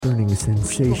burning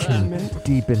sensation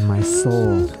deep in my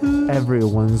soul.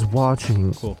 Everyone's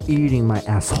watching, eating my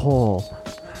asshole.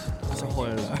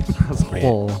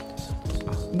 Asshole.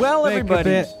 Well,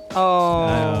 everybody.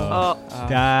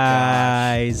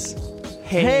 Guys.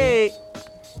 Hey,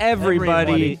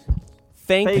 everybody.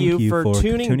 Thank you for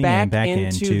tuning back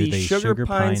into the Sugar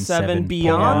Pine 7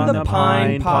 Beyond the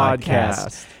Pine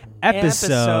podcast.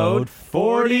 Episode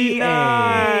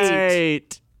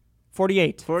 48.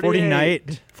 40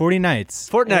 nights.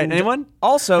 Fortnite, anyone?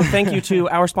 Also, thank you to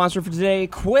our sponsor for today,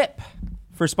 Quip,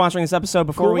 for sponsoring this episode.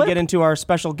 Before we get into our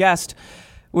special guest,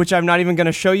 which I'm not even going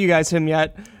to show you guys him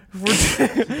yet.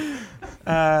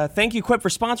 Thank you, Quip, for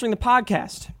sponsoring the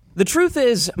podcast. The truth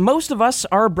is, most of us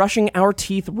are brushing our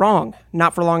teeth wrong,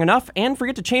 not for long enough, and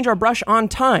forget to change our brush on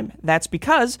time. That's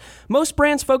because most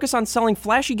brands focus on selling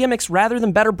flashy gimmicks rather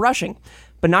than better brushing,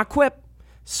 but not Quip.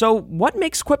 So what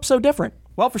makes Quip so different?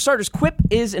 Well, for starters, Quip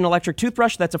is an electric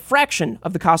toothbrush that's a fraction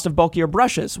of the cost of bulkier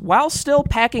brushes, while still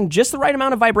packing just the right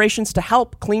amount of vibrations to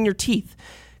help clean your teeth.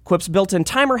 Quip's built-in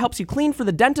timer helps you clean for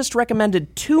the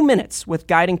dentist-recommended 2 minutes with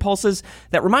guiding pulses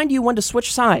that remind you when to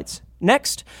switch sides.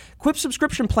 Next, Quip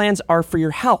subscription plans are for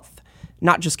your health,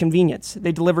 not just convenience.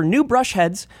 They deliver new brush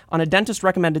heads on a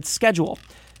dentist-recommended schedule.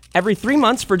 Every 3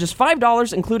 months for just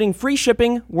 $5, including free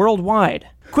shipping worldwide.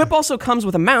 Quip also comes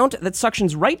with a mount that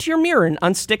suctions right to your mirror and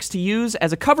unsticks to use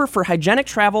as a cover for hygienic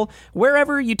travel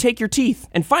wherever you take your teeth.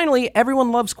 And finally,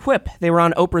 everyone loves Quip. They were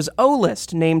on Oprah's O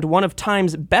List, named one of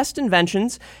Time's best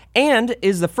inventions, and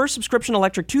is the first subscription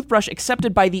electric toothbrush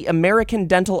accepted by the American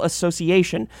Dental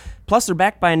Association. Plus, they're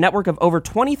backed by a network of over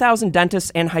 20,000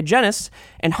 dentists and hygienists,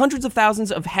 and hundreds of thousands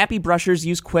of happy brushers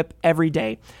use Quip every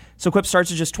day. So Quip starts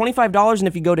at just $25, and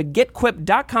if you go to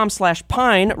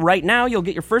getquip.com/pine right now, you'll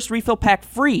get your first refill pack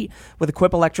free with a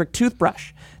Quip electric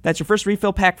toothbrush. That's your first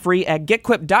refill pack free at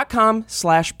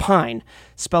getquip.com/pine.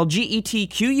 Spell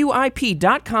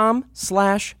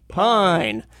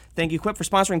getquip.com/pine. Thank you, Quip, for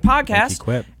sponsoring podcast. Thank you,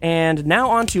 Quip. And now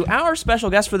on to our special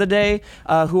guest for the day,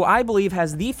 who I believe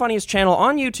has the funniest channel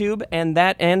on YouTube, and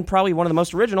probably one of the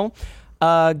most original.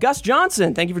 Gus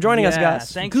Johnson, thank you for joining us,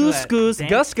 Gus. Thanks Gus.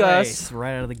 Gus.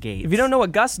 Right out of the gate. If you don't know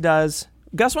what Gus does,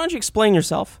 Gus, why don't you explain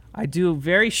yourself? I do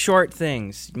very short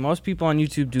things. Most people on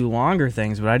YouTube do longer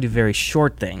things, but I do very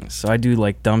short things. So I do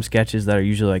like dumb sketches that are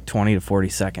usually like 20 to 40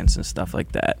 seconds and stuff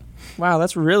like that. Wow,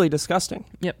 that's really disgusting.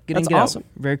 Yep, that's awesome.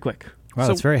 Very quick. Wow,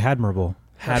 that's very admirable.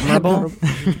 Admirable?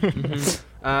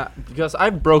 Because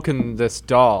I've broken this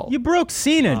doll. You broke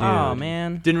Cena, dude. Oh,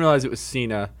 man. Didn't realize it was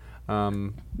Cena.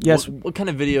 Yes. What kind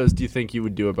of videos do you think you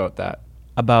would do about that?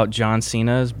 About John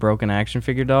Cena's broken action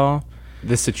figure doll?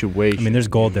 This situation. I mean, there's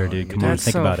gold there, dude. Come on,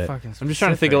 think about it. I'm just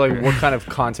trying to think of like what kind of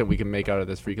content we can make out of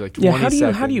this for you. Like 20 yeah,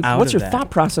 seconds. How do you? What's your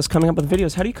thought process coming up with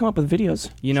videos? How do you come up with videos?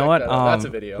 You know what? That's a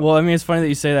video. Well, I mean, it's funny that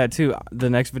you say that too. The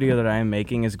next video that I am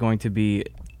making is going to be,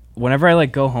 whenever I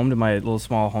like go home to my little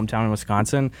small hometown in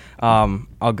Wisconsin,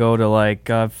 I'll go to like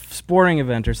a sporting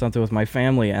event or something with my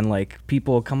family, and like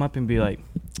people will come up and be like,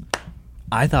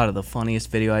 I thought of the funniest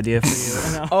video idea for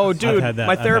you. Oh, dude,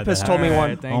 my therapist told me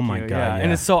one. Oh my God, yeah.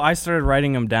 And so I started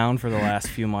writing them down for the last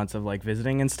few months of like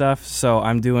visiting and stuff. So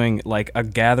I'm doing like a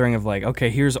gathering of like, okay,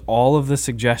 here's all of the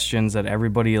suggestions that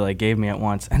everybody like gave me at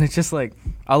once, and it's just like,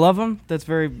 I love them. That's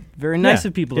very, very nice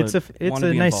of people. It's a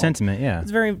nice sentiment. Yeah,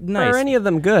 it's very nice. Are any of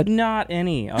them good? Not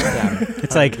any of them.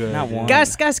 It's like, not one.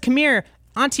 Gus, come here.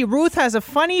 Auntie Ruth has a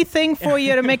funny thing for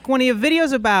you to make one of your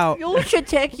videos about. You should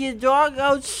take your dog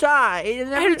outside,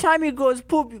 and every time he goes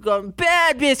poop, you go,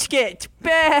 bad biscuit,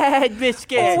 bad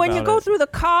biscuit. Oh, when you go through the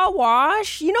car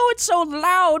wash, you know it's so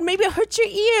loud, maybe it hurts your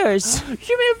ears.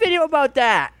 Shoot me a video about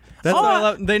that. That's what I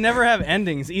love. They never have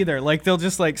endings either. Like they'll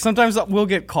just like sometimes we'll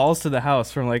get calls to the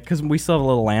house from like, because we still have a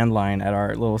little landline at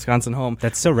our little Wisconsin home.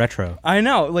 That's so retro. I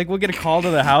know. Like we'll get a call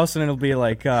to the house and it'll be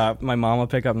like my mom will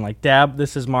pick up and like, Dab,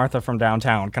 this is Martha from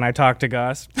downtown. Can I talk to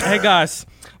Gus? Hey Gus,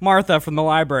 Martha from the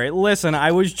library. Listen,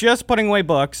 I was just putting away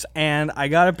books and I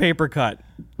got a paper cut.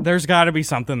 There's got to be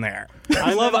something there.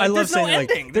 I love saying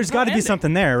like, there's got to be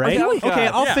something there, right? Okay,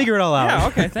 I'll figure it all out. Yeah,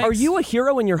 okay, thanks. Are you a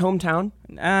hero in your hometown?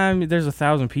 There's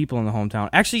 1,000 people in the hometown.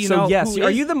 Actually, yes.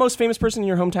 Are you the most famous person in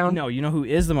your hometown? No, you know who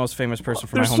is the most famous person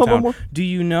from my There's someone hometown? more. Do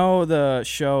you know the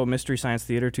show Mystery Science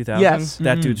Theater 2000? Yes.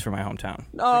 That dude's from my hometown.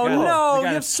 Oh, no. the guy You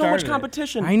that have so much started it.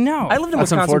 competition. I know. I lived in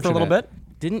That's Wisconsin for a little bit.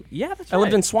 That's I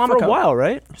lived in Swamico. For a while,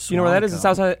 right? You know where that is? It's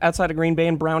outside of Green Bay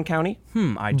in Brown County.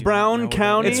 I do Brown not know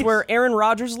County? It's where Aaron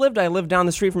Rodgers lived. I lived down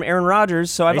the street from Aaron Rodgers,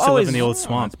 so I I've used to always live in the old That's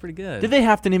swamp. pretty good. Did they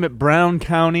have to name it Brown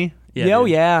County? Yeah, oh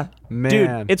dude. yeah. Man.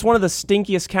 Dude, it's one of the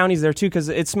stinkiest counties there too because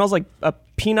it smells like a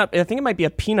peanut. I think it might be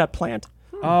a peanut plant.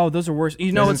 Oh, those are worse.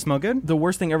 You know, Doesn't it smell good? The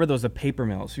worst thing ever. Those are paper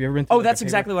mills. Have you ever been? Through, Oh, like, that's a paper-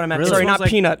 exactly what I meant. Really? Sorry, It smells not like,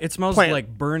 peanut. It smells plant.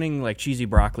 like burning, like cheesy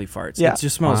broccoli farts. Yeah. It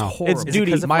just smells horrible. It's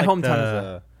duty. My hometown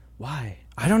the- why?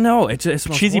 I don't know. It smells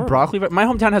Cheesy horrible. broccoli. My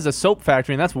hometown has a soap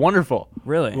factory, and that's wonderful.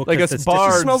 Really? Well, Like a 'cause it's bar.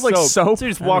 just- It smells like soap. So you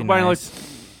just That'd walk be by and nice.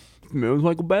 smells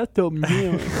like a bathtub.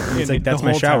 It's like that's The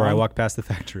my whole shower. I town. walk past the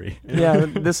factory Yeah,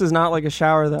 this is not like a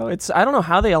shower though. I don't know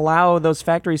how they allow those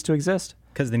factories to exist.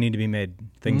 because they need to be made.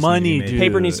 Things Money, need to be made. dude.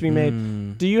 Paper needs to be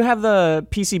made. Do you have the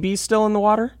PCBs still in the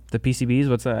water? The PCBs.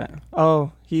 What's that?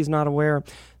 Oh, he's not aware.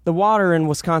 The water in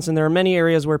Wisconsin, there are many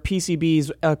areas where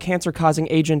PCBs, a cancer-causing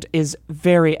agent, is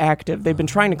very active. They've been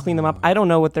trying to clean them up. I don't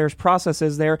know what their process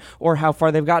is there or how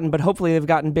far they've gotten, but hopefully they've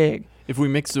gotten big. If we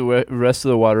mix the rest of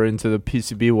the water into the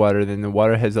PCB water, then the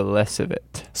water has less of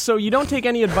it. So you don't take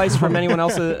any advice from anyone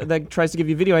else that tries to give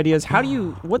you video ideas.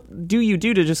 What do you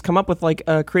do to just come up with like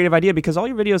a creative idea? Because all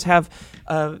your videos have,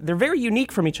 they're very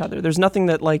unique from each other. There's nothing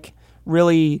that like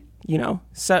really,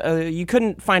 you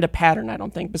couldn't find a pattern, I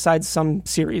don't think, besides some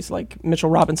series like Mitchell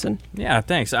Robinson. Yeah,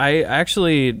 thanks. I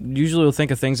actually usually will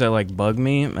think of things that like bug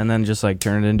me and then just like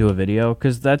turn it into a video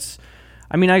because that's.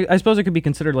 I mean, I suppose it could be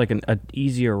considered like an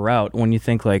easier route when you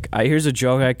think like, here's a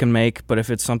joke I can make, but if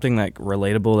it's something like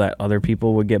relatable that other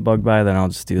people would get bugged by, then I'll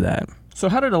just do that. So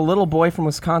how did a little boy from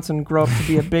Wisconsin grow up to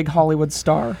be a big Hollywood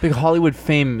star? Big Hollywood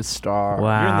fame star.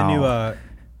 Wow. You're in the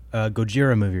new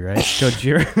Gojira movie, right?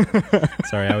 Gojira.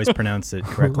 Sorry, I always pronounce it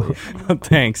correctly.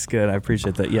 Thanks. Good. I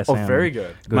appreciate that. Yes. Oh, I am. very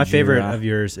good. My favorite Gojira. of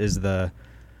yours is the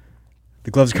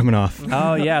gloves coming off.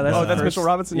 Oh yeah, that's Oh, the that's first- Mitchell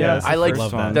Robinson? Yeah, Yeah. that's I the like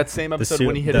first one. that same episode suit-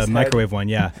 when he hit the his microwave head. one.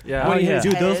 Yeah. Yeah. When he hit his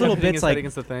Dude, head. those little Hitting bits, his head like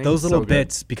against the thing. those little So good.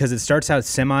 bits, because it starts out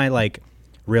semi like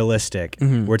realistic,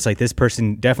 where it's like this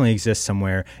person definitely exists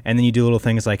somewhere, and then you do little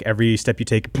things like every step you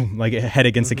take, boom, like a head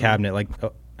against the cabinet. Like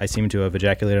I seem to have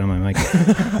ejaculated on my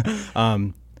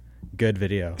mic. Good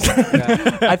video.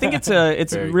 I think it's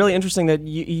Very really interesting that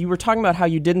you were talking about how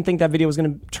you didn't think that video was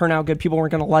going to turn out good. People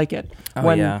weren't going to like it. Oh,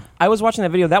 When yeah. I was watching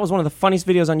that video, that was one of the funniest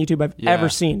videos on YouTube I've Yeah. ever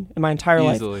seen in my entire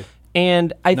Easily. life.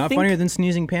 And I Not think funnier than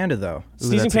Sneezing Panda though.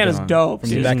 Sneezing that's a Panda's good one. dope. From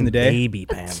dude. back in the day. Baby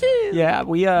panda. Yeah,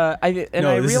 we No, I this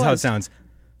realized is how it sounds.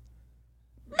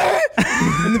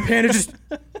 And the panda just.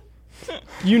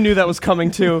 you knew that was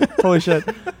coming too. Holy shit!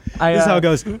 This is how it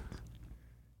goes.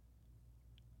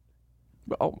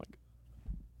 Oh my.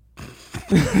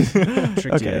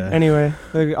 Tricked Okay. ya. Anyway,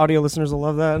 the audio listeners will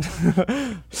love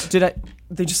that.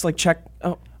 They just like check.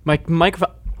 Oh,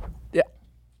 Microphone.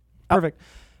 perfect.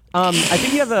 I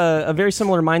think you have a very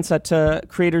similar mindset to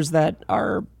creators that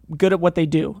are good at what they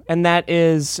do, and that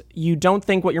is you don't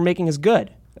think what you're making is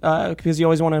good because you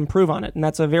always want to improve on it, and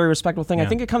that's a very respectable thing. I Yeah.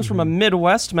 think it comes from a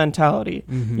Midwest mentality.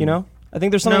 You know, I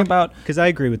think there's something about Because I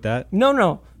agree with that.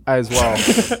 no. As well.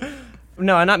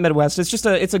 No, not Midwest. It's just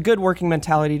it's a good working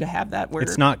mentality to have that. Where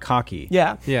It's not cocky.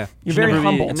 Yeah, Yeah. You're Should very never be-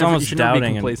 humble. never- It's almost you should never be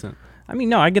doubting and- complacent. I mean,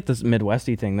 no, I get this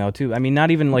Midwesty thing though too. I mean,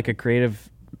 not even like a creative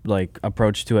like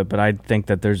approach to it, but I think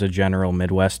that there's a general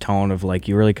Midwest tone of like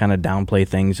you really kind of downplay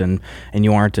things and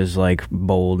you aren't as like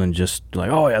bold and just like,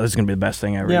 oh yeah, this is gonna be the best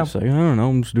thing ever. Yeah. It's like, I don't know,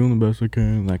 I'm just doing the best I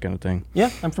can, that kind of thing. Yeah,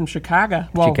 I'm from Chicago.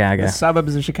 Well, Chicago. the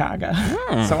suburbs of Chicago.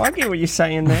 So I get what you're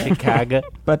saying there. Chicago.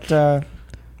 But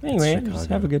anyway, Chicago. just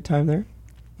have a good time there.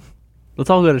 Let's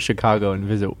all go to Chicago and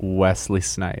visit Wesley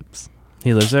Snipes.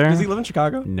 He lives there. Does he live in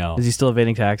Chicago? No. Is he still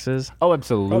evading taxes? Oh,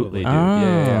 absolutely, dude. Oh.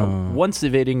 Yeah. Once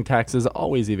evading taxes,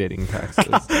 always evading taxes.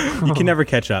 You can never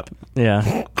catch up.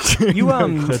 Yeah. You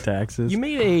The taxes. you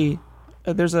made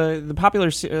there's the popular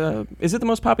is it the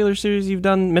most popular series you've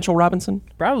done, Mitchell Robinson?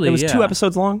 Probably. It was yeah. 2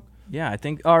 episodes long. Yeah, I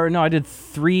think. Or no, I did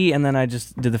 3, and then I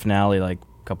just did the finale like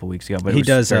a couple weeks ago. But He it was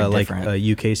does very like different.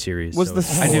 a UK series. Was so the-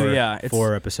 it's I do, four- yeah, it's-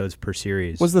 4 episodes per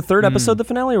series. Was the 3rd episode the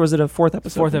finale, or was it a 4th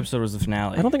episode? 4th episode was the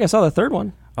finale. I don't think I saw the 3rd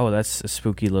one. Oh, that's a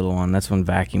spooky little one. That's when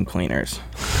vacuum cleaners.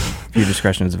 Viewer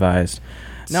discretion is advised.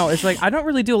 No, it's like I don't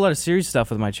really do a lot of serious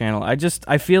stuff with my channel.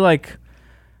 I feel like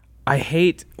I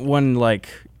hate when like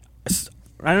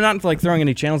I'm not like throwing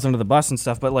any channels under the bus and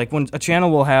stuff, but like when a channel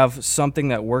will have something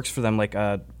that works for them, like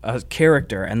a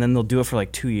character, and then they'll do it for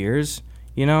like 2 years.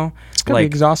 You know, It's gonna be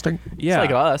like exhausting. yeah,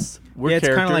 It's like us. We're yeah, it's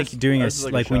kind of characters. like doing Ours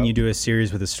is like a when show. you do a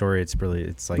series with a story.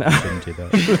 It's like you shouldn't do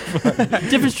that.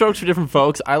 different strokes for different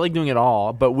folks. I like doing it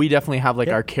all, but we definitely have like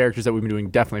our characters that we've been doing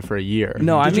definitely for a year.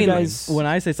 No, I Did you mean, guys- when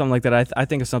I say something like that, I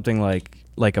think of something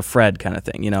like a Fred kind of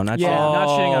thing. You know, not Yeah. not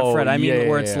shitting on Fred. I mean, yeah,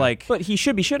 where yeah, it's yeah. like, But he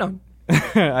should be shit on.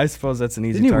 I suppose that's an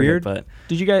easy Isn't he target, weird? but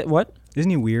Did you guys what? Isn't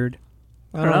he weird?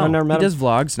 I don't know. I've never he met him. does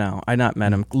vlogs now. I not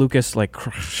met him. Lucas like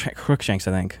Crookshanks,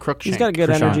 I think. He's got a good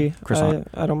Croissant. energy. Croissant.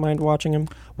 I don't mind watching him.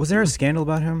 Was there a scandal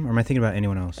about him, or am I thinking about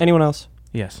anyone else? Anyone else?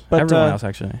 Yes, But, everyone else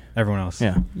actually. Everyone else.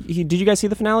 Yeah. Did you guys see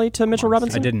the finale to Mitchell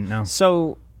Robinson? I didn't know.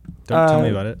 So, Don't tell me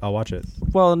about it. I'll watch it.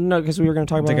 well, no, because we were going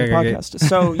to talk about it on the podcast.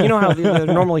 So, you know how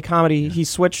normally comedy, he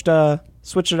switched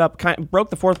it up, broke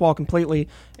the fourth wall completely,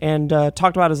 and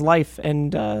talked about his life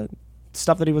and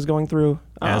stuff that he was going through.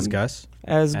 As Gus?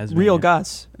 As As real me, yeah.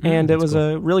 Gus. And it was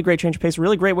a really great change of pace, a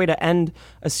really great way to end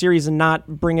a series and not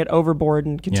bring it overboard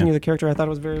and continue the character. I thought it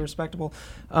was very respectable.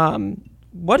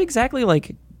 What exactly,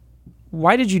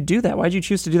 why did you do that? Why did you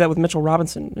choose to do that with Mitchell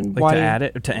Robinson? And Like why to add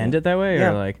it, to end it that way,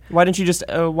 Yeah. or like? Why didn't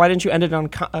you end it on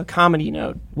a comedy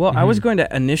note? Well, I was going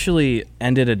to initially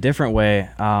end it a different way.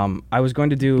 I was going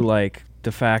to do like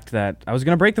the fact that I was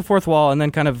going to break the fourth wall and then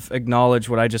kind of acknowledge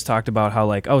what I just talked about, how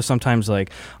like, oh, sometimes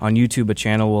like on YouTube a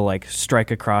channel will like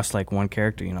strike across like one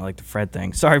character, you know, like the Fred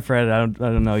thing. Sorry, Fred, I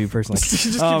don't know you personally.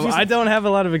 I don't have a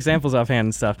lot of examples offhand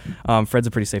and stuff. Fred's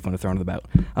a pretty safe one to throw into the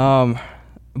bout.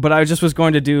 But I just was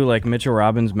going to do like Mitchell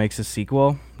Robbins makes a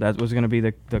sequel. That was going to be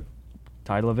the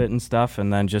title of it and stuff,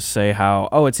 and then just say how,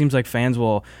 oh, it seems like fans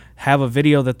will have a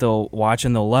video that they'll watch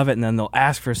and they'll love it, and then they'll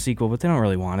ask for a sequel, but they don't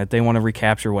really want it. They want to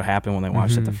recapture what happened when they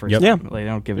watched it the first Yep. time. They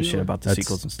don't give a shit about the That's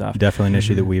sequels and stuff. Definitely an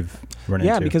issue that we've run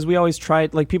into. Yeah, because we always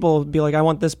tried, people will be like, I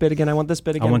want this bit again, I want this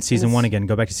bit again. I want season 1 again.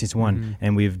 Go back to season 1.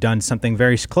 And we've done something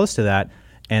very close to that,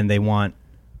 and they want...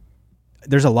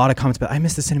 There's a lot of comments about, I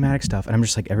miss the cinematic stuff. And I'm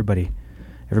just like, everybody...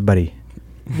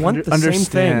 Want the same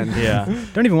thing. Yeah.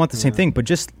 Don't even want the same thing, but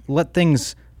just let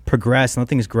things progress and let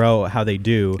things grow how they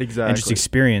do, and just Exactly.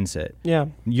 experience it. Yeah.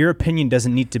 Your opinion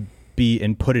doesn't need to be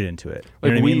inputted into it. You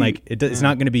know what I mean? Like it's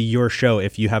not going to be your show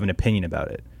if you have an opinion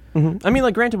about it. I mean,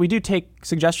 granted, we do take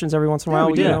suggestions every once in a while,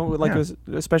 we do. you know,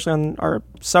 especially on our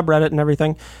subreddit and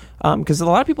everything, because a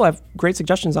lot of people have great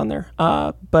suggestions on there.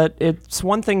 But it's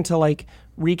one thing to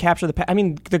recapture the. I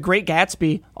mean, The Great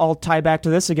Gatsby. I'll tie back to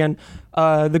this again.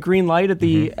 The green light at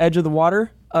the edge of the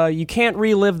water. You can't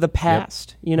relive the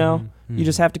past. You know, you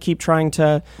just have to keep trying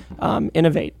to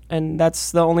innovate, and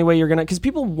that's the only way you're gonna. Because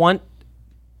people want.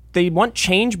 They want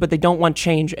change, but they don't want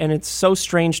change. And it's so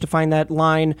strange to find that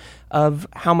line of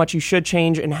how much you should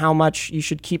change and how much you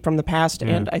should keep from the past.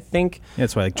 And I think... Yeah,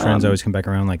 that's why trends always come back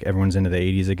around. Everyone's into the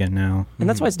 80s again now. And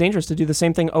that's why it's dangerous to do the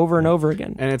same thing over and over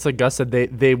again. And it's like Gus said,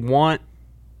 they want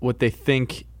what they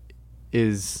think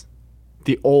is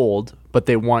the old, but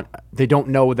they don't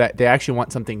know that they actually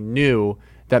want something new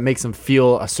that makes them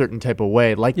feel a certain type of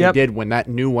way, like they did when that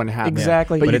new one happened.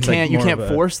 Exactly. But it's you more can't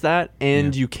of a- force that,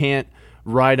 and you can't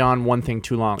ride on one thing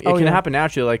too long. It can happen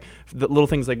naturally, like the little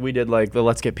things like we did, like the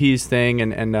Let's Get Peas thing,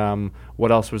 and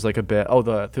what else was a bit?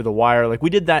 The Through the Wire. We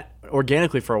did that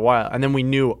organically for a while, and then we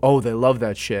knew, they love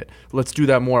that shit. Let's do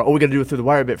that more. We got to do a Through the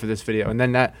Wire bit for this video, and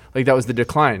then that was the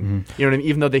decline. You know what I mean?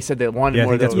 Even though they said they wanted Yeah, I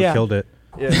more think of that's those. what killed it.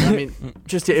 Yeah, I mean,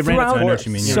 just it ran its Throughout- I know course. what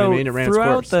you mean, You yeah. know what I So mean? It ran its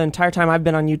throughout course. the entire time I've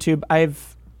been on YouTube,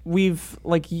 we've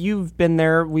you've been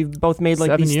there. We've both made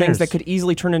 7 these years. things that could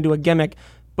easily turn into a gimmick,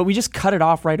 but we just cut it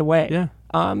off right away.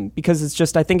 Yeah. Because it's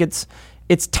just, I think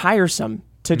it's tiresome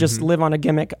to just live on a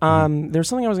gimmick. There's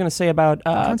something I was going to say about. It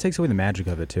kind of takes away the magic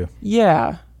of it too.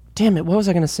 Yeah. Damn it! What was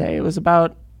I going to say? It was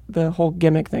about the whole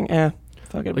gimmick thing.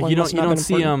 Fuck it. You don't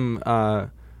see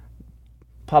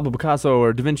Pablo Picasso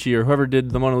or Da Vinci or whoever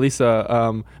did the Mona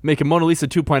Lisa make a Mona Lisa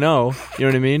 2.0. You know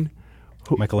what I mean?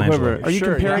 Michelangelo. Whoever. Are you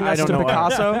Sure, comparing yeah, us I to don't know.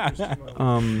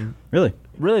 Picasso? Really?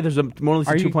 Really? There's a Mona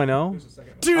Lisa Are you- 2.0?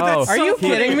 Dude, that's Are you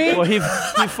kidding me? Well, he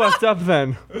fucked up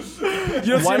then. Why is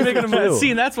it two? See,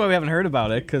 and that's why we haven't heard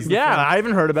about it. Because Yeah, I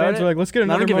haven't heard about fans it. are like, let's get I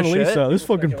don't another give a Mona shit. Lisa. This is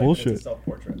fucking bullshit.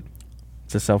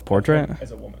 It's a self-portrait.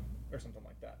 As a woman or something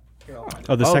like that. Here, I'll find it.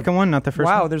 Oh, the second one, not the first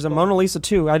wow, one? there's a Mona Lisa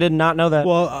too. I did not know that.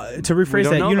 Well, to rephrase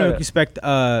don't that, know you don't about it. expect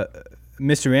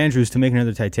Mr. Andrews to make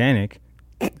another Titanic.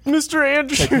 Mr.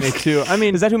 Andrews. Titanic 2. I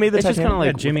mean, Is that who made the it's just Titanic? kind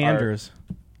of like Jimmy Andrews.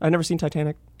 I've never seen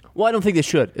Titanic. Well, I don't think they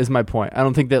should. Is my point. I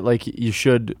don't think that you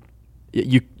should.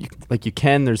 You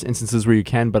can. There's instances where you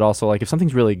can, but also if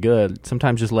something's really good,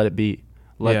 sometimes just let it be.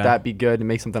 Let that be good and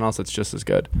make something else that's just as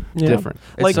good. Yeah. Different.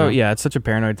 It's such a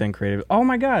paranoid thing. Creative. Oh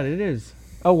my god, it is.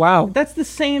 Oh wow. That's the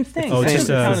same thing. Oh, it's Doesn't just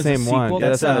count the as same one. sequel. Yeah,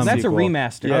 That's that's not a a sequel.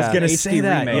 remaster. Yeah. I was gonna HD say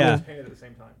that, remake. yeah. Painted at the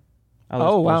same time. Oh, that's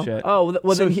Oh, wow. bullshit. Oh,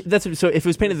 well, So then so if it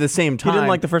was painted at the same time, didn't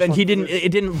like the first then one. he didn't. It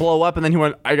didn't blow up, and then he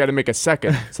went, "I got to make a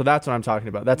second." So that's what I'm talking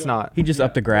about. That's not. He just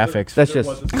upped the graphics. That's There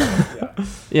just. was a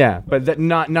Yeah, but that,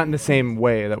 not in the same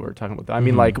way that we're talking about. I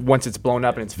mean, once it's blown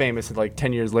up and it's famous, and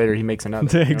 10 years later he makes another.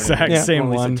 The You know what I exact mean? Yeah. same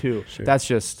Mona Lisa one. 2. Sure. That's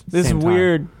just This is same time.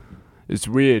 weird. It's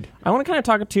weird. I want to kind of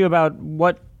talk to you about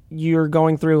what you're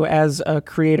going through as a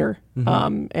creator,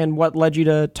 and what led you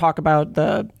to talk about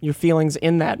your feelings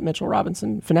in that Mitchell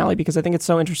Robinson finale, because I think it's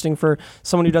so interesting for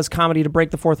someone who does comedy to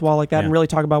break the fourth wall like that and really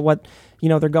talk about what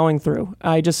they're going through.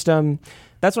 I just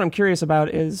that's what I'm curious about,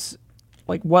 is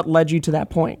like what led you to that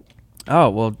point. Oh,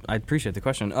 well, I appreciate the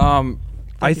question.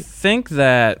 I think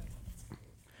that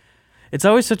it's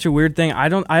always such a weird thing. I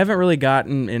haven't really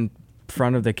gotten in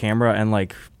front of the camera and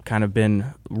like kind of been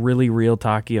really real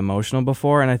talky emotional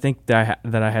before, and I think that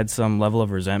I had some level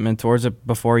of resentment towards it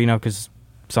before, because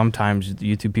sometimes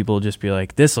YouTube people will just be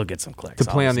like, this will get some clicks. To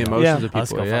play on the emotions of I'll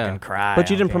just people, go fucking cry. But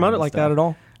you didn't on promote camera it like and stuff. that at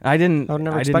all. I didn't I would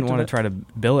never want expected to it. try to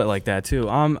bill it like that too.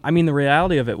 I mean, the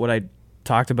reality of it, what I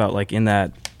talked about like in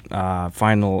that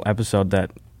final episode,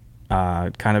 that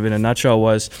kind of in a nutshell,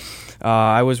 was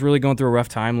I was really going through a rough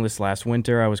time this last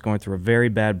winter. I was going through a very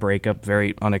bad breakup,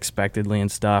 very unexpectedly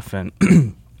and stuff, and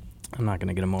I'm not going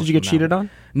to get emotional. Did you get now. cheated on?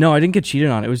 No, I didn't get cheated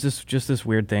on. It was just this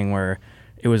weird thing where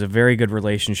it was a very good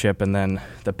relationship, and then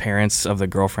the parents of the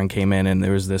girlfriend came in, and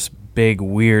there was this big,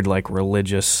 weird, like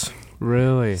religious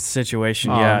situation.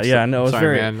 Oh, No, it was sorry,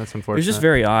 very. man. That's unfortunate. It was just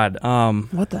very odd.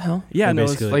 What the hell? Yeah, no, it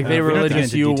was, basically, like they were we don't have to get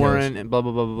religious, into you details. weren't, and blah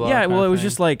blah blah blah blah. yeah, kind well, of it was thing.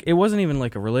 just like it wasn't even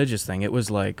like a religious thing. It was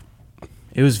like,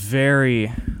 it was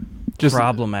very just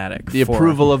problematic. the for-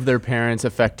 approval of their parents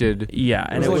affected. Yeah,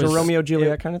 And it was like a Romeo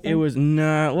Juliet kind of thing? It was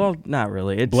well, not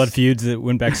really. It's, Blood feuds that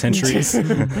went back centuries.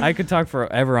 I could talk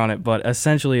forever on it, but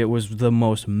essentially it was the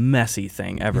most messy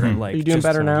thing ever. Like, Are you doing just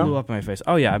better now? Blew up in my face.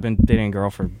 Oh yeah, I've been dating a girl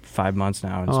for 5 months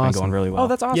now, and it's been Awesome. going really well. Oh,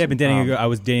 that's awesome. Yeah, I've been dating a girl. I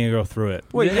was dating a girl through it.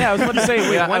 Wait, I was about to say,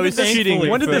 wait, Yeah, when I was did this, cheating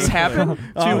when did for- this happen?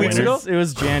 2 weeks ago? It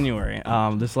was January.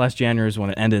 This last January is when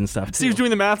it ended and stuff. Too. Steve's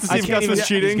doing the math to see I if can't Gus was even-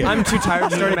 cheating. I'm too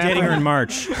tired to Started start dating her in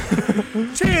March.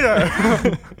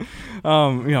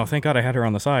 Thank God I had her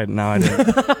on the side. No, I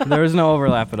didn't. There was no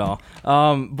overlap at all.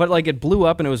 But like it blew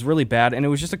up and it was really bad, and it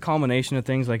was just a culmination of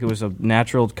things. Like it was a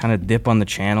natural kind of dip on the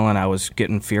channel, and I was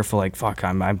getting fearful. Like fuck,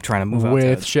 I'm trying to move out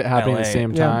with to shit happening at the LA.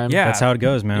 same Yeah. time. Yeah, That's how it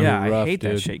goes, man. Yeah, I Rough, hate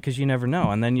that dude. shit because you never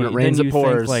know. And then When you it rains, then it you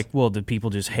pours. think like, well, do people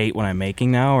just hate what I'm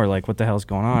making now, or like what the hell's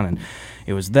going on? And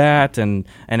it was that, and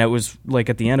it was like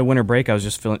at the end of winter break, I was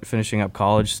just finishing up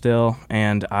college still,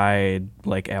 and I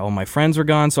like all my friends were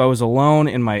gone, so I was alone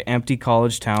in my empty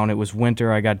college town. It was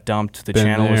winter. I got dumped. The Been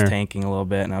channel was there. tanking a little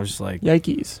bit, and I was just like,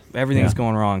 Yikes. everything's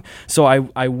going wrong. So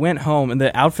I went home, and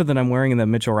the outfit that I'm wearing in the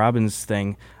Mitchell Robbins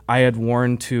thing, I had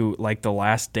worn to like the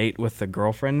last date with the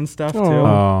girlfriend and stuff too.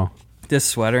 Oh, This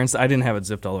sweater and I didn't have it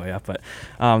zipped all the way up, but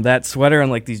that sweater and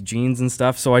like these jeans and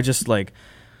stuff. So I just like,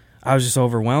 I was just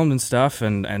overwhelmed and stuff,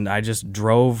 and I just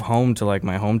drove home to like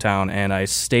my hometown, and I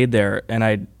stayed there,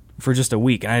 and for just a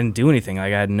week, and I didn't do anything.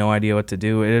 Like I had no idea what to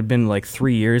do. It had been like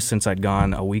 3 years since I'd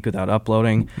gone a week without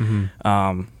uploading.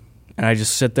 And I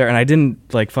just sit there, and I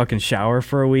didn't like fucking shower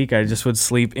for a week. I just would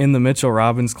sleep in the Mitchell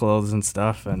Robbins clothes and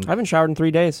stuff. And I haven't showered in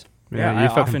 3 days. yeah, I you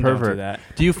fucking often don't pervert. do that.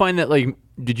 Do you find that like,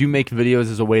 did you make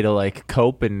videos as a way to like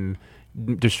cope and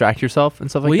distract yourself and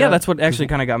stuff like Well, that? yeah, that's what actually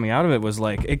kind of got me out of it. Was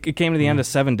like it came to the end of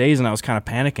 7 days, and I was kind of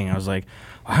panicking. I was like,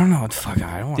 I don't know what the fuck.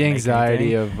 I don't want the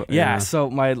anxiety of Yeah, so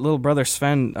my little brother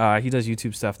Sven, he does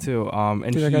YouTube stuff too.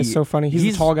 And Dude, that guy's so funny.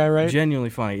 He's a tall guy, right?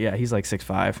 Genuinely funny. Yeah, he's like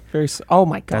 6'5". Oh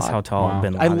my god. That's how tall Wow.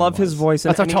 Bin I Laden love his was. voice.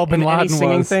 That's how tall Bin in any Laden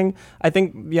singing was. thing. I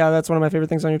think, yeah, that's one of my favorite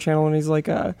things on your channel. And he's like,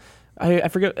 I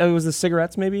forget, it was the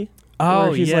cigarettes maybe. Oh,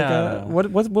 Where he's yeah. Like,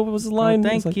 what was the Oh, line?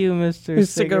 thank He's like, you, Mr.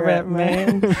 Cigarette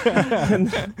man.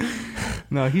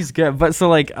 No, he's good. But so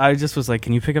like, I just was like,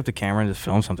 can you pick up the camera and just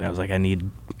film something? I was like, I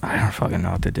don't fucking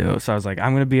know what to do. So I was like,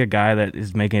 I'm gonna be a guy that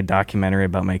is making a documentary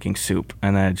about making soup,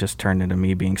 and then it just turned into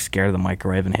me being scared of the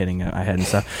microwave and hitting it my head and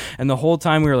stuff. And the whole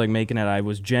time we were like making it, I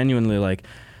was genuinely like,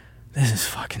 this is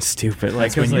fucking stupid.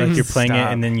 Like When like, you're playing it,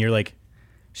 stop. and then you're like,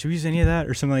 should we use any of that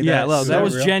or something like Yeah, that? well, Is that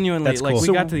was real? genuinely That's like cool. we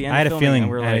So got to the end. I had of a filming feeling,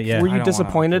 and we were like, yeah. Were I you don't wanna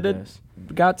disappointed do it this.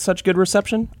 got such good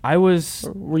reception? I was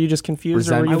Or were you just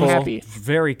confused or were you Resentful. happy?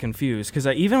 very confused because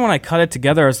even when I cut it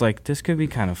together, I was like, this could be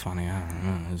kind of funny. I don't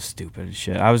know, it's stupid as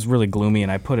shit. I was really gloomy, and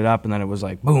I put it up, and then it was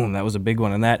like, boom, that was a big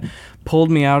one, and that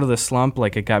pulled me out of the slump.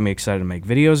 Like it got me excited to make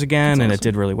videos again, and it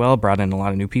did really well. Brought in a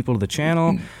lot of new people to the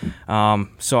channel,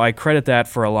 so I credit that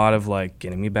for a lot of like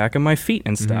getting me back on my feet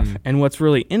and stuff. And what's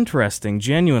really interesting,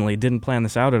 genuinely didn't plan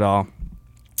this out at all.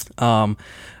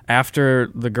 After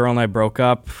the girl and I broke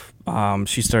up,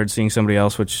 she started seeing somebody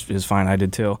else, which is fine. I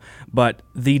did too. But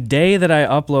the day that I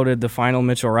uploaded the final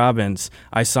Mitchell Robbins,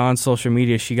 I saw on social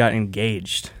media she got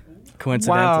engaged.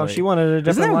 Coincidentally. Wow, she wanted a Isn't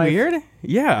different that life. weird?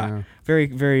 Yeah. Very,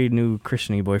 very new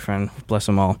Christian-y boyfriend. Bless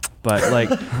them all. But like,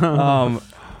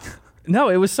 No,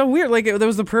 it was so weird. Like, there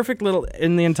was the perfect little...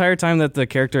 In the entire time that the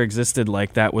character existed,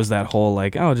 like, that was that whole,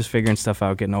 like, oh, just figuring stuff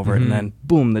out, getting over it, and then,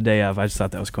 boom, the day of. I just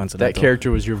thought that was coincidental. That character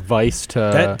was your vice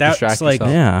to distract that's like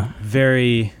yourself.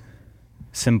 very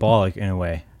symbolic in a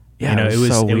way. Yeah, it was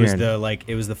so weird.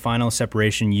 it was the final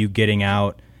separation, you getting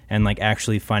out and like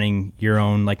actually finding your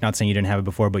own, like, not saying you didn't have it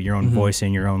before, but your own voice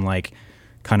and your own like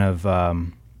kind of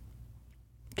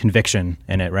conviction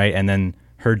in it, right? And then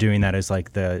her doing that is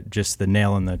like the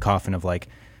nail in the coffin of like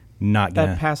not gonna,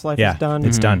 that past life is done.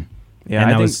 It's done. Yeah,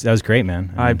 and I that was great,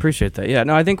 man. I appreciate that. Yeah,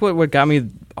 no, I think what got me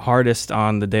hardest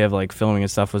on the day of like filming and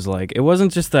stuff was like, it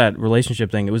wasn't just that relationship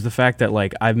thing. It was the fact that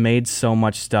like I've made so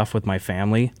much stuff with my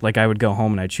family. Like I would go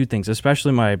home and I'd shoot things,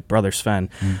 especially my brother Sven.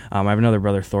 I have another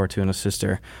brother Thor too and a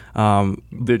sister.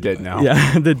 They're dead now.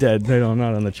 Yeah, they're dead. They're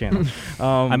not on the channel.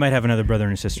 I might have another brother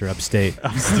and sister upstate.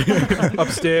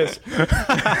 Upstairs.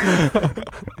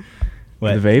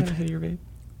 What? The vape? Hit your vape.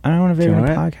 I don't want to Do you vape on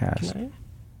a want it? podcast. Can I?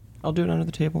 I'll do it under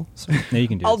the table. So. No, you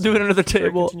can do I'll it. do it under the Sorry,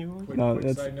 table. continue on. No, Quick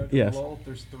that's side note, yes. below,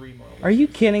 there's 3 more. Are you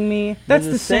kidding me? That's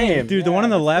the same. Dude, the one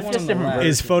on the left Just different version.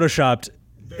 is photoshopped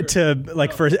to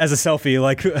like for as a selfie.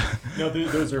 Like, No,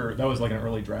 that was like an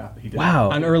early draft that he did. wow.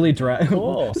 An early draft.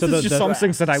 Cool. So this is just some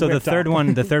things that I So the whipped third up.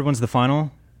 one, the third one's the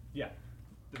final. Yeah.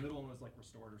 The middle one was like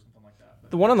restored or something like that.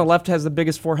 But The one on the left has the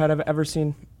biggest forehead I've ever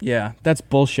seen. Yeah, that's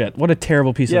bullshit. What a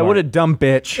terrible piece of art. What a dumb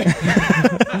bitch.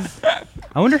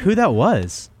 I wonder who that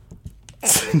was.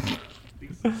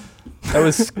 That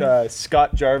was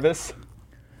Scott Jarvis.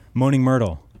 Moaning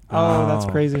Myrtle. Oh, that's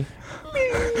crazy.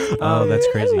 Oh, that's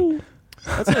crazy.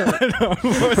 What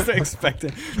was I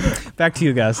expecting? Back to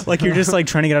you guys. Like you're just like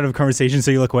trying to get out of a conversation,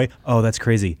 so you look away. Oh, that's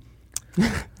crazy.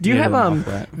 Do you Yeah, have off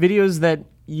that. videos that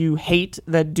you hate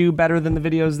that do better than the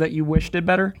videos that you wish did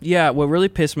better? Yeah, what really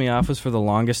pissed me off was for the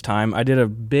longest time, I did a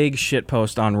big shit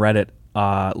post on Reddit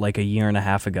like a year and a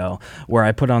half ago where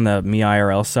I put on the Me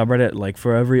IRL subreddit, like,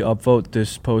 for every upvote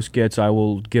this post gets, I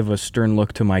will give a stern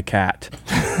look to my cat.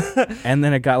 And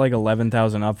then it got like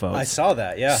 11,000 upvotes. I saw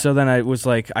that. Yeah. So then I was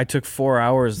like, I took 4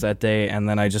 hours that day, and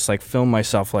then I just like filmed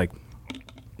myself like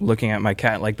looking at my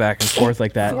cat like back and forth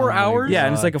like that. 4 hours? Yeah,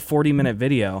 and it's like a 40-minute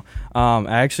video. I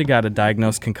actually got a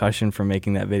diagnosed concussion from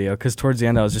making that video because towards the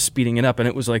end I was just speeding it up, and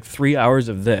it was like 3 hours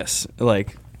of this.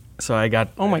 Like, so I got.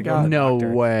 Oh my I had to go to God. the No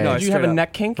doctor. way. No, Did you have a straight up.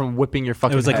 neck kink? From whipping your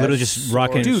fucking It was like head. literally just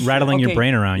rocking, Dude, rattling your okay.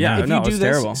 brain around. Yeah, Yeah. If no, you it do was this,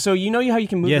 terrible. so you know how you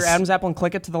can move Yes. your Adam's apple and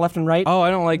click it to the left and right? Oh,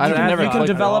 I don't like. I you don't can, never you can clicked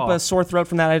at develop all. a sore throat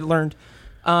from that. I learned.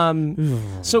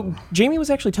 So Jamie was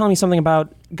actually telling me something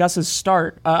about Gus's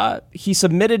start. He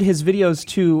submitted his videos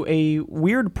to a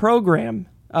weird program.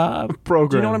 Do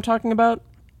you know what I'm talking about?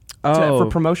 For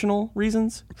promotional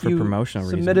reasons. For You promotional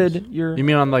submitted reasons. your. You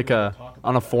mean on like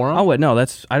on a forum? Oh wait, no,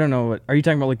 that's I don't know. What, are you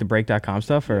talking about like the break.com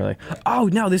stuff or like? Oh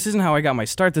no, this isn't how I got my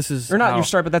start. This is or not how- your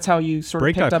start, but that's how you sort of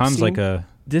picked up Break.com's steam. like a.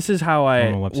 This is how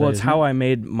I. Normal website, Well, it's isn't how it? I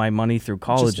made my money through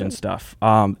college and Interesting. stuff.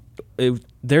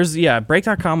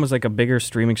 Break.com was like a bigger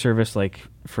streaming service like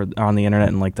for on the internet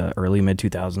in like the early mid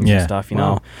 2000s and Yeah. stuff. You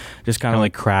Wow. know, just kind Kind of of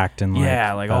like cracked and like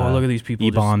yeah, like oh look at these people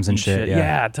e-bombs just and eat shit.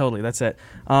 Yeah. totally. That's it.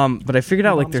 But I figured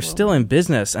out like they're E-bombs still in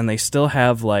business and they still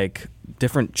have like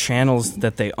different channels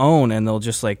that they own, and they'll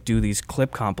just like do these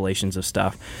clip compilations of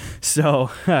stuff. So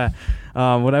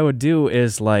what I would do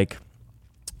is like.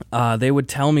 They would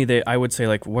tell me I would say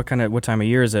like what time of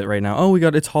year is it right now? Oh,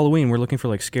 it's Halloween. We're looking for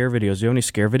like scare videos. Do you have any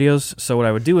scare videos? So what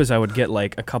I would do is I would get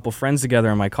like a couple friends together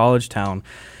in my college town,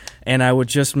 and I would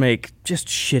just make just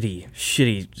shitty,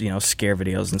 scare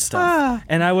videos and stuff.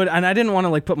 And I didn't want to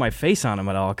like put my face on them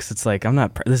at all because it's like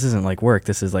this isn't like work.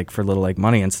 This is like for little like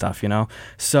money and stuff, you know.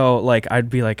 So like I'd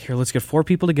be like, here, let's get 4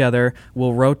 people together.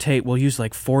 We'll rotate. We'll use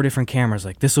like 4 different cameras.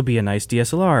 Like this will be a nice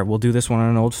DSLR. We'll do this one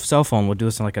on an old cell phone. We'll do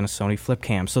this on like on a Sony flip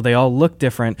cam. So they all look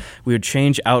different. We would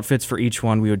change outfits for each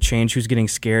one. We would change who's getting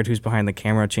scared, who's behind the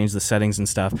camera, change the settings and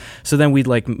stuff. So then we'd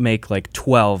like make like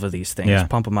 12 of these things, Yeah.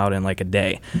 pump them out in like a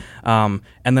day. And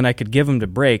then I could give them to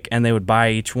Break, and they would buy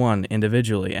each one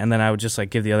individually. And then I would just like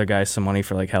give the other guys some money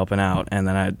for like helping out. And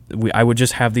then I would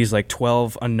just have these like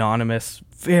 12 anonymous,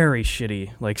 very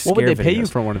shitty like scare What would they pay you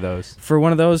videos. for one of those? For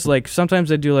one of those, like sometimes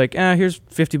they do like, here's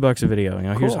 $50 a video, you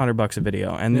know, here's Cool. $100 a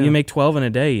video, and Yeah. you make 12 in a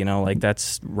day, you know, like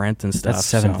that's rent and stuff. That's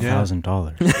so-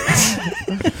 $7,000.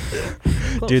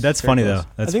 Dude, that's funny though.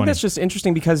 That's I think funny. that's just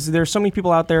interesting because there's so many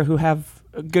people out there who have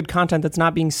good content that's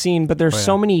not being seen, but there's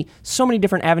so many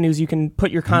different avenues you can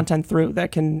put your content through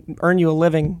that can earn you a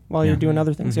living while you're doing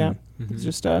other things. Yeah, it's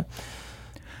just I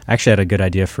actually had a good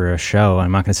idea for a show.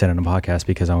 I'm not going to say it on a podcast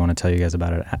because I want to tell you guys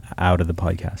about it out of the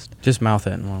podcast. Just mouth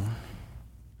it. Well,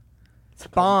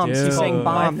 bombs. He's Dude. saying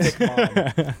bombs.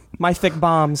 My thick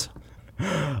bombs.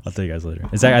 I'll tell you guys later.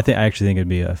 I actually think it'd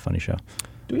be a funny show.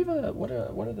 Do we have a what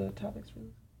are the topics for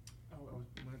this?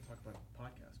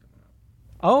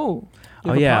 Oh, you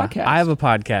have a yeah. podcast. I have a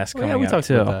podcast coming we up talked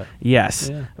too. about that. Yes.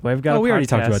 Yeah. We've got. We already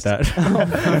talked about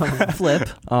that. Flip.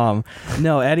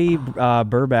 No, Eddie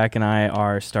Burback and I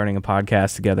are starting a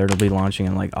podcast together. It'll be launching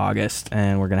in like August,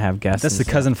 and we're gonna have guests. That's and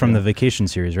the cousin stuff, from too. the Vacation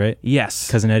series, right?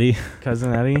 Yes, Cousin Eddie.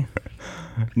 cousin Eddie.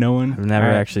 No one. I've never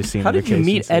All right. actually seen. How the did you Vacation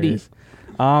meet Eddie? series.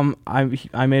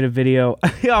 I made a video.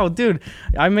 Oh, dude,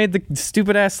 I made the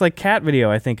stupid ass like cat video.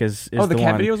 I think is the cat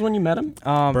one. video was when you met him.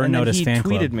 Burn and then Notice he fan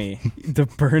tweeted club. me the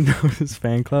Burn Notice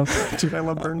fan club. Dude, I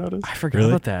love Burn Notice. I forgot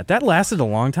Really? about that. That lasted a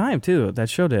long time too. That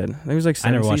show did. There was like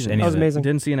 7 never watched seasons. any That was of it. amazing.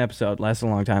 Didn't see an episode. Lasted a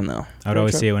long time though. I would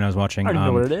always see it when I was watching I don't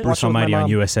know what it is. Bruce Watch it with my Almighty on mom.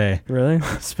 USA. Really?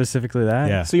 Specifically that?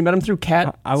 Yeah. So you met him through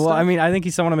cat. I mean, I think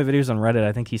he saw one of my videos on Reddit.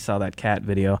 I think he saw that cat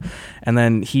video, and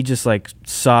then he just like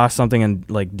saw something and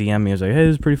like DM me. He was like, "Hey,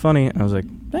 this is pretty funny." And I was like,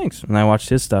 "Thanks." And I watched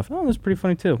his stuff. Oh, this is pretty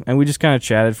funny too. And we just kind of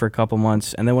chatted for a couple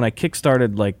months. And then when I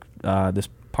kickstarted like this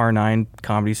Par 9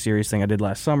 comedy series thing I did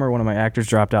last summer, one of my actors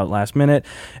dropped out last minute.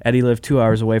 Eddie lived 2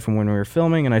 hours away from when we were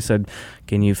filming, and I said,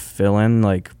 "Can you fill in?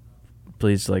 Like,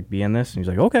 please, like, be in this?" And he's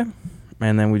like, "Okay."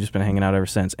 And then we've just been hanging out ever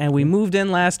since. And we moved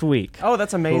in last week. Oh,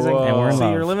 that's amazing. Cool. And we're in So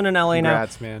love. you're living in LA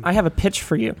Congrats, now. man. I have a pitch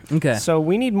for you. Okay. So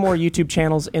we need more YouTube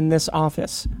channels in this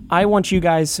office. I want you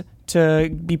guys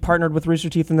to be partnered with Rooster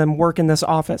Teeth and then work in this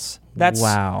office. That's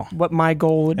Wow. what my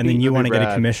goal would And be. then you That'd want be to get a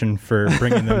rad. commission for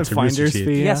bringing them to Rooster Finder's Teeth.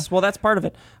 fee. Yeah. Yes, well, that's part of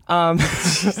it.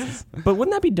 But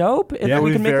wouldn't that be dope? If Yeah,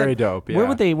 we it could would be make very that, dope, Where yeah.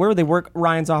 would they work?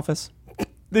 Ryan's office.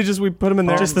 We put them in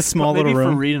there. Just the small maybe little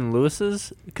room. for Reed and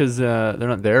Lewis's because they're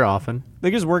not there often.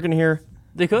 They just work in here,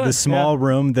 They could. The small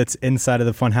room that's inside of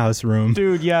the funhouse room.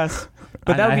 dude. Yes,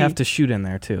 but that I would be have to shoot in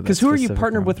there too. because who are you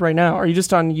partnered with right now? Are you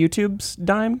just on YouTube's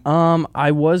dime?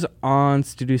 I was on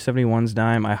Studio 71's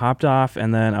dime. I hopped off,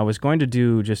 and then I was going to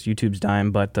do just YouTube's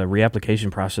dime, but the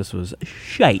reapplication process was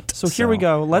shite. So here we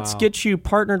go. Let's get you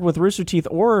partnered with Rooster Teeth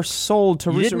or sold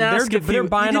to You Rooster. didn't ask if They're you,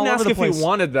 buying you all didn't over ask the if place. you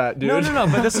wanted that, dude. No.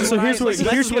 But this is So here's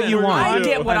what you want. I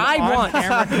get what I want.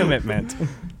 Camera commitment.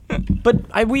 But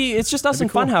it's just us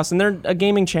and Funhouse, and they're a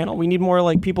gaming channel. We need more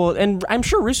like people, and I'm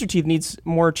sure Rooster Teeth needs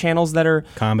more channels that are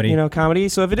Comedy. comedy.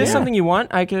 So if it is Yeah. something you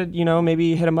want, I could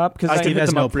maybe hit him up because Steve has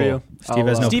them no up for pull. you. Steve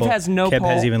has no Steve pull. has no Keb pull.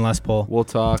 has even less pull. We'll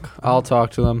talk. I'll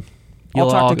talk to them. I'll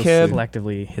You'll talk all to Kib.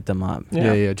 collectively hit them up.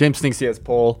 Yeah. James thinks he has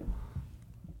pull.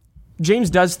 James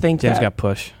does think James that. got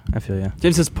push. I feel you.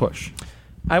 James has push.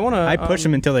 I want to. I push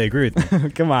them until they agree with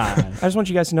me. Come on. I just want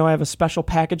you guys to know I have a special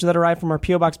package that arrived from our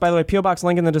P.O. Box. By the way, P.O. Box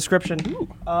link in the description.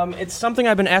 It's something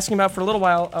I've been asking about for a little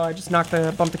while. I just bumped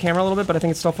the camera a little bit, but I think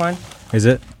it's still fine. Is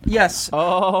it? Yes.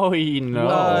 Oh,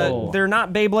 no. They're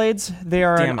not Beyblades. They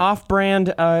are Damn an it.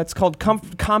 off-brand. It's called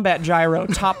Combat Gyro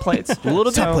top plates. a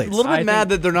little So- bit mad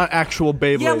that they're not actual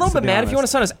Beyblades. Yeah, a little to bit be mad. If you want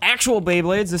to honest. send us actual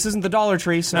Beyblades, this isn't the Dollar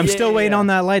Tree. So I'm still waiting on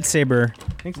that lightsaber.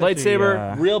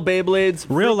 Lightsaber, real Beyblades,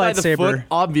 Real freak by the lightsaber. foot,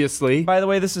 obviously. By the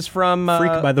way, this is from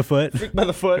Freak by the foot. Freak by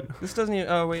the foot. This doesn't even.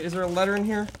 Oh wait, is there a letter in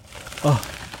here?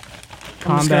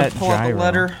 Combat Pull out the gyro.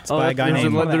 letter. By a guy there is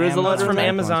named. there is a Oh, it's letter from in there?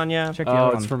 Amazon. Yeah. Check the Oh,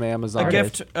 other it's one. from Amazon. A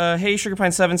gift. Hey,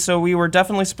 SugarPine7. So we were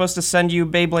definitely supposed to send you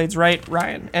Beyblades, right,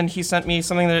 Ryan? And he sent me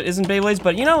something that isn't Beyblades,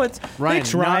 but it's Ryan,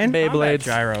 Thanks, Ryan. not Combat Beyblades.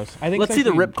 gyros. I think Let's it's see the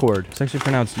actually- ripcord. It's actually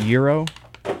pronounced Euro.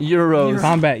 Euros.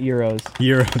 Combat Euros.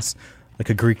 Euros. Like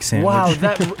a Greek sandwich. Wow,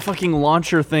 that fucking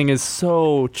launcher thing is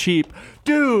so cheap.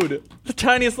 Dude, the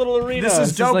tiniest little arena. This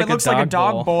is dope. like It a looks like a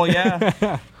dog dog bowl.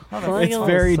 Yeah. It's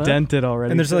very dented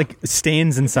already. And there's like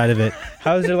stains inside of it.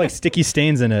 How is there like sticky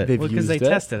stains in it? They've because they used it.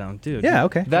 tested them, dude. Yeah,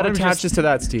 okay. That Why don't we attaches to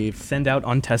that, Steve. Send out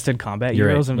untested combat You're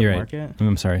Euros right. into You're the right. market.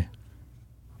 I'm sorry.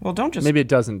 Well, don't just. Maybe it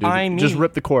doesn't, dude. I Just mean-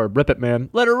 rip the cord. Rip it, man.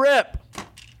 Let her rip.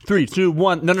 3, 2,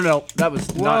 1. No. That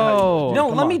was not how Whoa. you... No,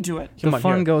 Come let on. me do it. Come The on,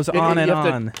 fun here. goes on and you have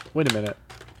to- on. Wait a minute.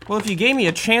 Well, if you gave me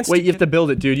a chance. Wait, to you have to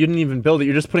build it, dude. You didn't even build it.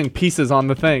 You're just putting pieces on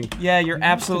the thing. Yeah, you're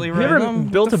absolutely You right. ever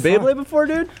built a Beyblade before,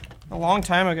 dude? A long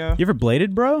time ago. You ever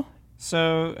bladed, bro?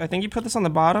 So I think you put this on the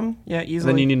bottom. Yeah,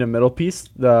 easily. Then you need a middle pice.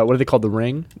 The what are they called? The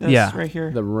ring. this Yeah. right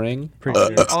here. The ring. Pretty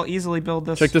sure. I'll easily build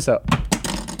this. Check this out.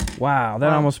 Wow, that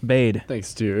Wow. almost bayed.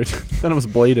 Thanks, dude. Then it was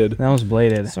bladed. That was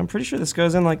bladed. So I'm pretty sure this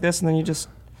goes in like this, and then you just.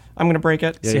 I'm gonna break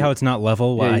it. Yeah, See how it's not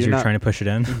level Yeah, as you're you're not- trying to push it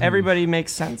in? Everybody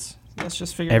makes sense. Let's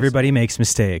just figure. Everybody makes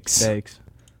mistakes. Steaks.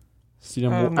 See,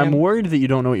 Oh, I'm man. worried that you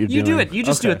don't know what you're You doing. do it. You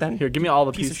just do Okay. it then. Here, give me all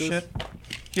the Piece pieces. of shit.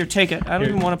 Here, take it. I don't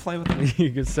even want to play with it.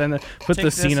 You could send it. Put Take the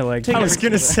this. Cena like. Take I was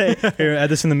gonna say, here, add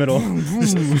this in the middle.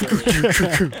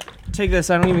 Take this.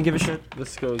 I don't even give a shit.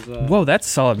 This goes. Whoa, that's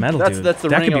solid metal, dude. That's the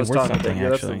that ring could I be was worth talking something, about.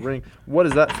 Yeah, actually. that's the ring. What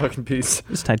is that fucking piece? It's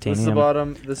This is titanium. the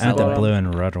bottom. This is And the the bottom. blue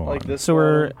and red one. Like this. So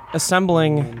we're bottom.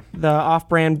 assembling the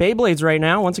off-brand Beyblades right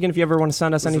now. Once again, if you ever want to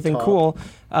send us This is the anything top.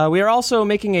 cool, we are also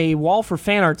making a wall for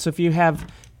fan art. So if you have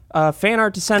fan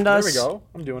art to send There us, we go.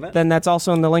 I'm doing it. then that's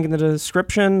also in the link in the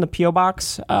description, the PO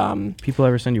box. People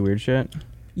ever send you weird shit?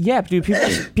 Yeah, dude.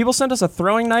 People sent us a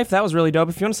throwing knife. That was really dope.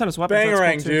 If you want to send us weapons, that's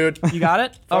Bangarang, cool too. dude. You got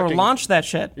it? Oh, Fucking- launch that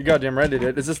shit. You goddamn right it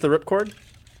is. Is this the ripcord?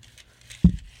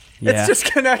 Yeah. It's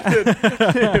disconnected.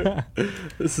 Dude,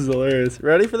 this is hilarious.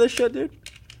 Ready for this shit, dude?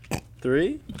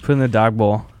 3. Put in the dog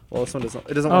bowl. Well, this one doesn't.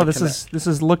 It doesn't. Oh, wanna this connect.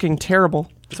 is looking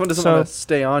terrible. This one doesn't so- want to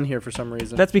stay on here for some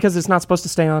reason. That's because it's not supposed to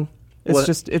stay on. What?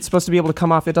 It's supposed to be able to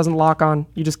come off. It doesn't lock on.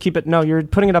 You just keep it. No, you're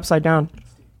putting it upside down.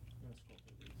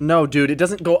 No, dude, it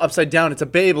doesn't go upside down. It's a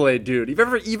Beyblade, dude.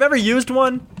 You've ever used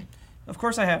one? Of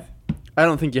course I have. I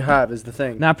don't think you have. Is the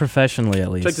thing. Not professionally, at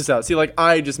least. Check this out. See, like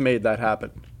I just made that happen.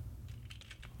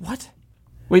 What?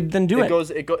 Wait, then do it.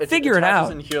 Figure it attaches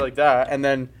out. in here like that, and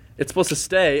then it's supposed to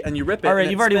stay, and you rip it. All right, and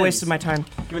it you've already spins. wasted my time.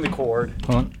 Give me the cord.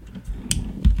 Hold on.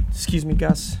 Excuse me,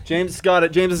 Gus. James has got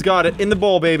it. James has got it in the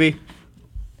bowl, baby.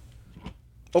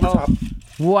 Over top.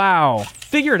 Wow.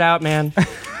 Figure it out, man.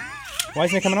 Why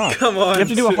isn't it coming off? Come on. You have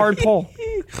to do a hard pull.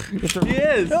 You have to- He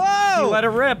is. You let it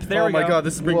rip. There Oh we my go. god,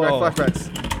 this is bringing Whoa. back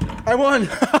flashbacks. I won.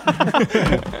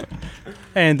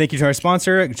 And thank you to our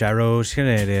sponsor, Gyros.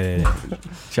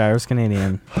 Gyros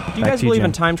Canadian. Do you guys believe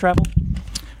in time travel?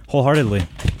 Wholeheartedly.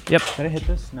 Yep. Did I hit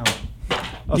this? No. I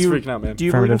was Do you- freaking out, man. Do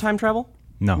you believe in Affirmative. time travel?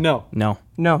 No. No. No.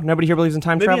 No, nobody here believes in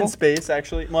time Maybe travel. in space,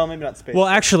 actually. Well, maybe not space. Well,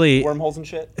 actually, wormholes and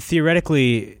shit.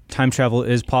 theoretically, time travel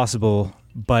is possible,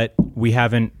 but we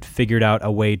haven't figured out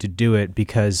a way to do it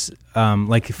because,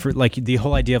 like the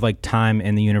whole idea of like time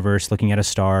in the universe, looking at a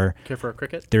star, Care for a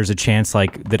cricket? there's a chance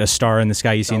like that a star in the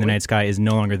sky you see in the Probably. night sky is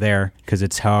no longer there because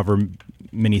it's however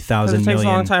many Because thousand it takes million.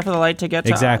 a long time for the light to get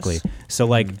to Exactly. us. So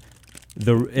like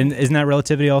isn't that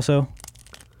relativity also?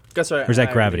 Guess what? Or is that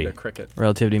I gravity? need a cricket.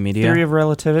 Relativity media. Theory of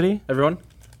relativity. Everyone?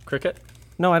 Cricket?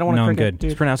 No, I don't want No, to I'm cricket, good.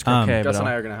 dude. It's pronounced Um, croquet, Gus but and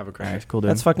I I'll- are going to have a cricket. Alright, cool, dude.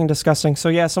 That's fucking disgusting. So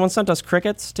yeah, someone sent us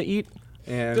crickets to eat.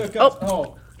 And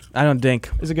I don't dink.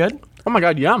 Is it good? oh my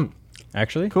god, yum.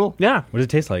 Actually? Cool. Yeah. What does it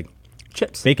taste like?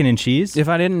 Chips. Bacon and cheese? If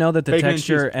I didn't know that the Bacon and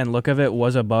texture cheese. and look of it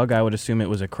was a bug, I would assume it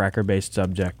was a cracker-based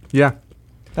subject. Yeah.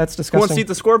 That's Who disgusting. wants to eat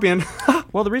the scorpion?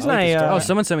 Well, the reason I like I the Oh,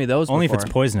 someone sent me those Only if before.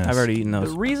 it's poisonous. I've already eaten the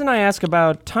those. reason I ask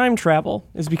about time travel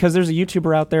is because there's a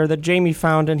YouTuber out there that Jamie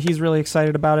found, and he's really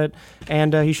excited about it.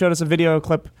 And he showed us a video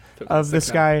clip of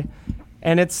this guy,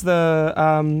 and it's the.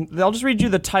 I'll just read you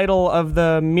the title of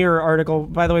the Mirror article.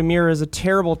 By the way, Mirror is a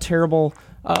terrible, terrible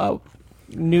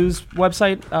news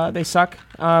website. They suck.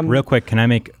 Real quick, can I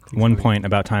make one point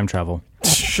about time travel?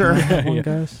 Sure.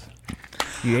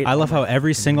 I love how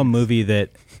every single movie that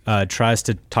tries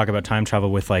to talk about time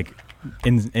travel with like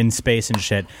in space and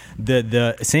shit,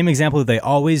 the same example that they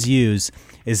always use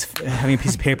is having a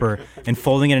piece of paper and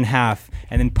folding it in half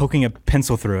and then poking a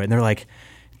pencil through it, and they're like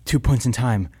 2 points in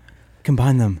time,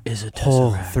 combine them, Is it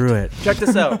hole through it, Check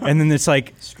this out. and then it's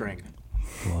like String.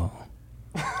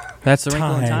 That's the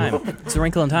wrinkle in Time. time. It's the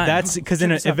wrinkle in time. that's because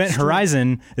in Event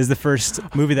Horizon is the first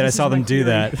movie that I saw them do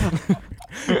that.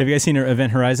 Have you guys seen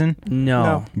Event Horizon?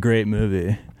 no. Great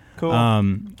movie. Cool.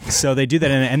 So they do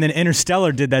that, and then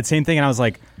Interstellar did that same thing, and I was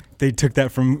like, they took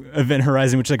that from Event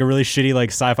Horizon, which is like a really shitty like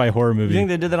sci-fi horror movie. you think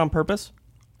they did that on purpose?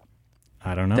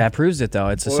 I don't know. That proves it, though.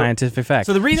 It's a scientific fact.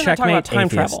 So the reason I'm talking about Checkmate, time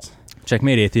atheist. travel.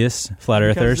 Checkmate atheists, flat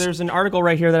Because earthers. there's an article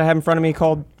right here that I have in front of me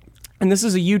called, and this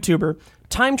is a YouTuber,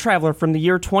 time traveler from the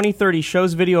year 2030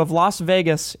 shows video of Las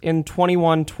Vegas in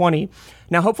 2120.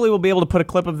 Now, hopefully we'll be able to put a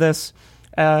clip of this,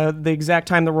 the exact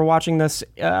time that we're watching this.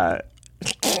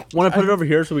 Want to put it over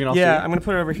here so we can all Yeah, see? I'm going to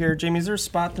put it over here. Jamie, is there a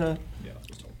spot to...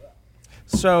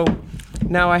 So,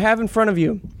 now I have in front of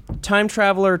you, time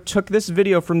traveler took this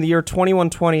video from the year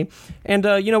 2120, and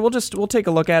we'll take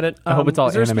a look at it. I hope it's all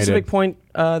is there animated. a specific point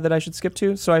that I should skip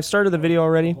to? So I started the video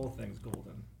already. whole thing's golden.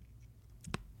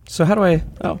 So how do I?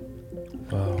 Oh.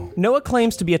 Noah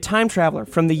claims to be a time traveler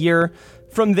from the year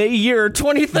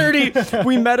 2030.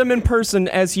 We met him in person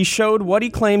as he showed what he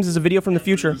claims is a video from the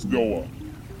future. Is Noah,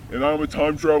 and I'm a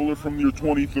time traveler from the year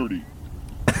 2030.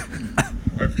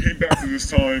 I came back to this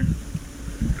time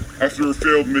after a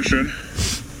failed mission.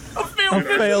 A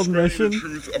failed mission? The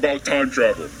truth about time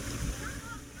travel.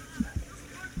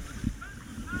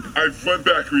 I went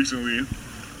back recently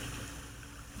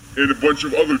in a bunch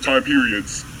of other time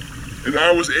periods, and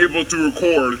I was able to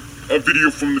record a video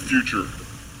from the future.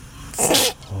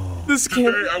 This can't.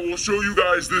 Today, I will show you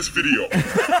guys this video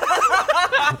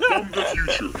from the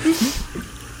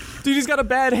future. Dude, he's got a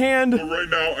bad hand. But right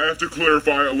now, I have to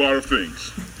clarify a lot of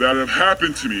things that have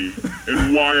happened to me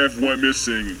and why I've went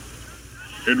missing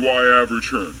and why I have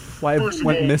returned. Why First of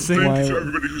went all, missing? thank you to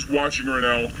everybody who's watching right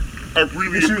now. I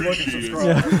really appreciate it.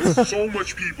 There's so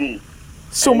much people.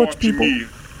 So much watching people. me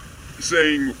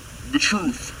saying the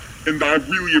truth, and I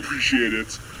really appreciate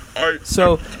it. I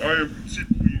am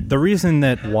secretly The reason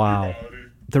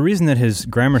that his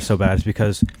grammar's so bad is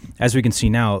because, as we can see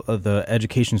now, the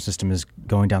education system is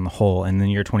going down the hole, and in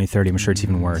the year 2030, I'm sure it's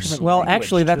even worse. Well,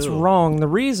 actually, that's wrong. The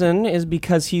reason is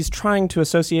because he's trying to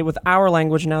associate with our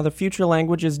language now. The future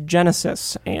language is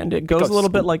Genesis, and it goes a little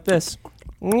bit like this.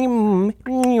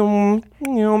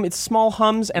 It's small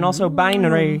hums and also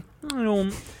binary.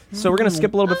 So we're going to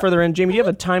skip a little bit further in. Jamie, do you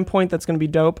have a time point that's going to be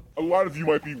dope? A lot of you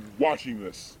might be watching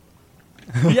this.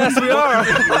 Yes, we are.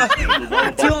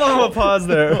 Too long of a pause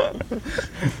there.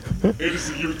 It is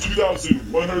the year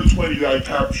 2120 that I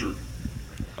captured.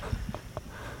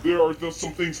 There are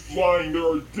some things flying. There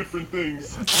are different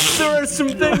things. There are some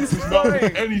things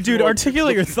flying. Dude,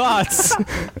 articulate your thoughts.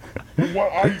 From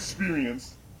what I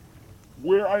experienced,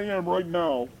 where I am right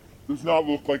now does not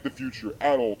look like the future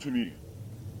at all to me.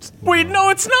 Wait, no,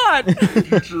 it's not! The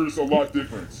future is a lot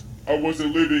different. I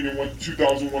wasn't living in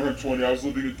 2120, I was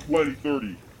living in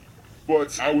 2030.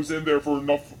 But I was in there for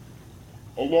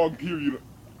a long period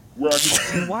where I could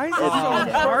see. Why is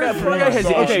it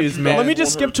Okay, let me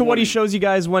just skip to what he shows you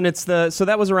guys when it's so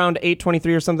that was around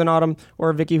 8:23 or something, Autumn,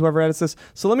 or Vicky, whoever edits this.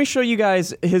 So let me show you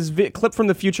guys his clip from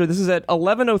the future. This is at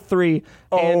 11:03.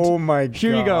 Oh my god.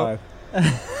 Here you go.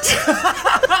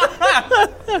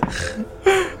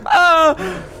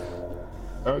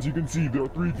 As you can see, there are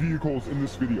 3 vehicles in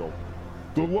this video.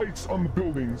 The lights on the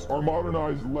buildings are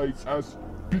modernized lights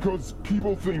because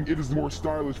people think it is more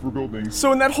stylish for buildings.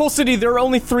 So in that whole city, there are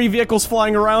only 3 vehicles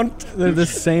flying around. They're the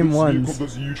same this ones. vehicle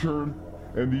does a U-turn,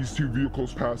 and these 2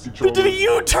 vehicles pass each other. Did a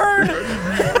U-turn?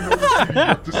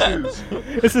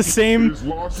 It's the same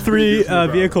 3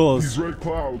 vehicles. These red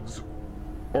clouds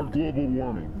are global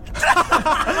warming.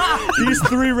 These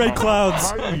 3 red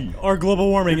clouds are global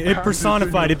warming. It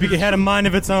personified. It had a mind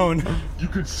of its own. You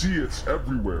can see it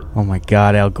everywhere. Oh my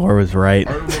god, Al Gore was right.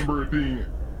 I remember it being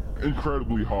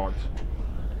incredibly hot,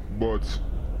 but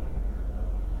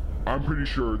I'm pretty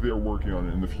sure they're working on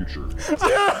it in the future.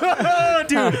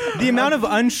 Dude, the amount of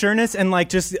unsureness and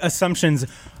just assumptions.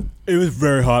 It was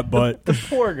very hot, but The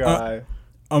poor guy.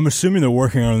 I'm assuming they're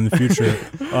working on it in the future,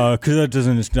 because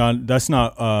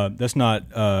that's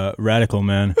not radical,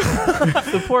 man.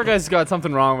 The poor guy's got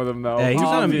something wrong with him, though. Yeah, he was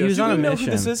on a Do you know who mission.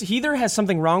 this is? He either has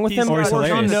something wrong with him, or or he's he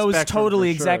hilarious. knows Spectrum,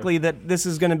 totally for sure. exactly that this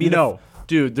is going to be No,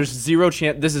 dude, there's zero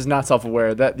chance. This is not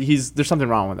self-aware. There's something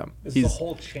wrong with him. It's the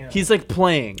whole channel. He's like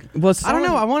playing. Well, I don't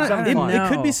know. I want someone- to. It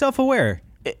could be self-aware.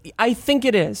 I think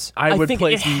it is. I would think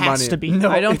place it has money. to be. No,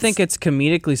 I don't it's- think it's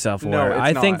comedically self-aware. No, it's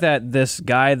I think not. that this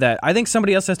guy I think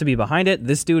somebody else has to be behind it.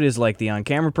 This dude is like the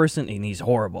on-camera person, and he's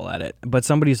horrible at it. But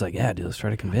somebody's like, yeah, dude, let's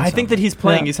try to convince I think him. that he's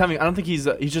playing. Yeah. He's having. I don't think he's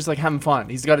just like having fun.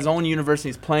 He's got his own universe. And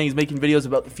he's playing. He's making videos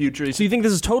about the future. So you think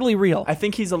this is totally real? I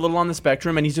think he's a little on the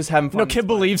spectrum, and he's just having fun. No kid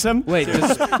believes him. Wait,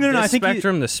 just No, I think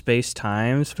spectrum, the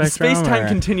space-time spectrum? Space-time or-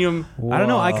 continuum. I don't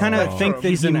know. I kind of think that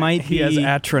He's he might be. He has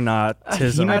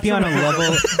astronautism. He might be on a level.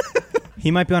 He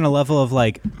might be on a level of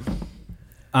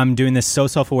I'm doing this so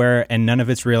self-aware and none of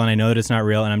it's real, and I know that it's not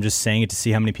real, and I'm just saying it to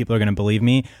see how many people are going to believe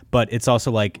me. But it's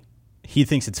also he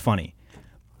thinks it's funny,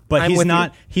 but I'm he's with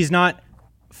not. you. He's not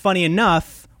funny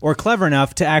enough or clever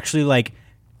enough to actually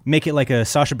make it like a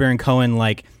Sacha Baron Cohen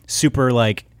super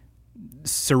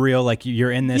surreal,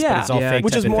 you're in this, but it's all fake.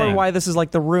 Which type is of more thing. why this is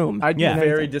like The Room. I'd be Yeah.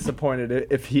 very disappointed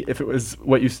if it was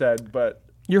what you said, but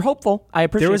You're hopeful. I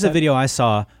appreciate There was a that. video I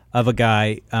saw of a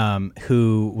guy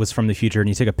who was from the future, and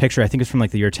he took a picture. I think it was from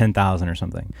the year 10,000 or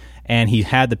something, and he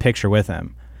had the picture with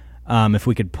him. If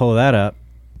we could pull that up,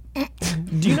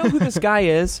 Do you know who this guy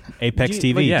is? Apex Do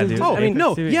you- TV. yeah, dude. Oh, Apex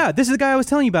no, TV. yeah, this is the guy I was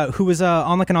telling you about who was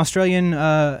on an Australian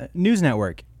news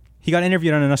network. He got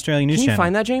interviewed on an Australian news Can you channel.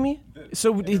 find that, Jamie?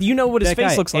 So do you know what his That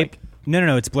face guy, looks like?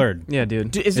 No, it's blurred. Yeah,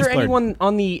 dude. Is there It's blurred. anyone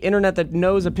on the internet that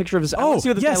knows a picture of his? I want to see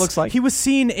what this yes, guy looks like. he was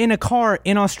seen in a car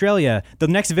in Australia. The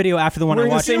next video after the one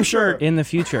Wearing I the watched. same shirt. In the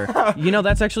future.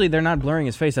 That's actually, they're not blurring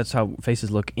his face. That's how faces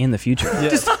look in the future.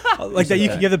 Like that, you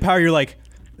have the power. You're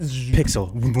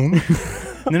pixel.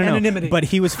 No. Anonymity. But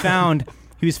he was found.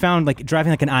 He was found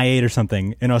driving an i8 or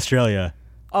something in Australia.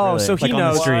 Oh, Really? so he On the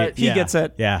knows. street. He Yeah. gets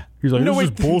it. Yeah. He's like, No, this is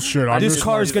wait. bullshit. I'm This just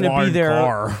car's going to be flying there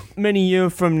car. many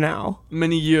years from now.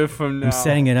 many years from now. I'm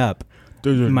setting it up.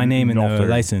 My name in the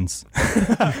license.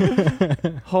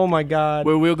 Oh my God.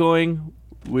 Where we're going,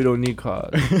 We don't need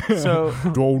cars. So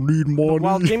Don't need money.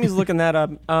 while Jamie's looking that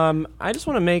up, I just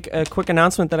want to make a quick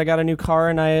announcement that I got a new car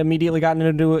and I immediately got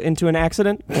into an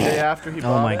accident. The day after he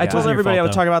bought my it. I told God. everybody I Your would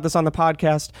fault, talk about this on the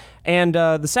podcast. And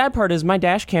the sad part is my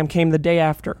dash cam came the day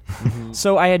after.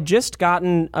 So I had just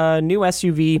gotten a new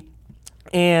SUV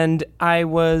and I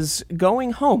was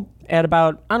going home at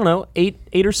about, I don't know,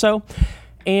 8 or so.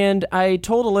 And I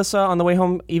told Alyssa on the way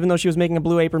home, even though she was making a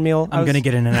Blue Apron meal, I'm going to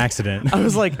get in an accident. I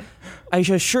was like,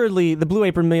 the Blue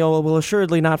Apron meal will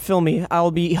assuredly not fill me. I'll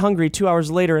be hungry 2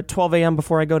 hours later at 12 a.m.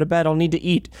 before I go to bed. I'll need to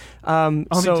eat. I'll need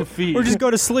to feed. Or just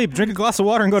go to sleep. Drink a glass of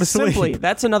water and go to Simply, sleep.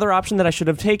 that's another option that I should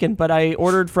have taken. But I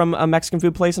ordered from a Mexican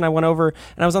food place and I went over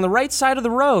and I was on the right side of the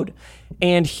road.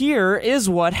 And here is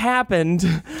what happened.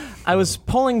 I was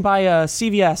pulling by a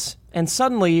CVS and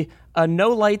suddenly a no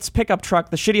lights pickup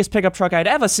truck, the shittiest pickup truck I'd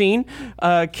ever seen,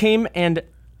 came and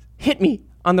hit me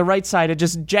on the right side. It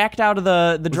just jacked out of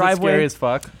the Was it driveway. scary as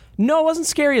fuck? No, it wasn't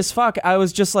scary as fuck. I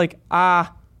was just like,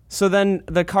 So then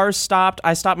the car stopped.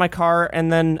 I stopped my car,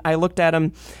 and then I looked at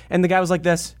him, and the guy was like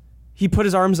this. He put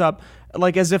his arms up,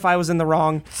 like as if I was in the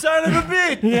wrong. Son of a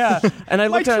bitch! Yeah, and I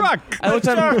looked at him. I looked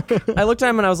at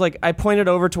him, and I was like, I pointed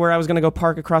over to where I was going to go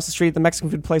park across the street at the Mexican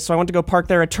food place. So I went to go park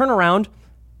there. I turn around,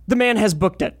 the man has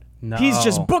booked it. No. He's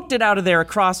just booked it out of there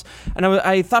across, and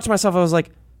I thought to myself, I was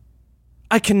like,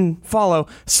 I can follow.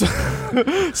 So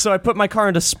I put my car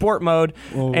into sport mode,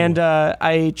 and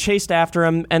I chased after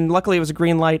him, and luckily it was a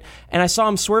green light, and I saw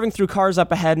him swerving through cars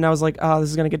up ahead, and I was like, oh, this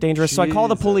is going to get dangerous. So I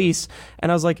called the police,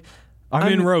 and I was like,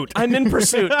 I'm en route. I'm in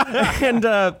pursuit. And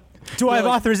Do I have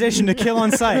authorization to kill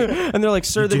on sight? and they're like,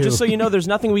 sir, just so you know, there's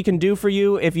nothing we can do for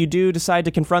you if you do decide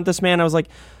to confront this man. I was like,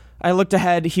 I looked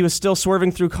ahead. He was still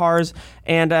swerving through cars,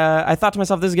 and I thought to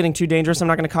myself, this is getting too dangerous. I'm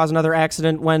not going to cause another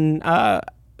accident when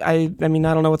I mean,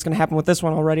 I don't know what's going to happen with this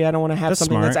one already. I don't want to have That's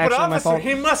something smart. that's actually my fault.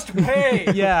 he must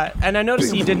pay. Yeah, and I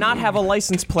noticed he did not have a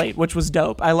license plate, which was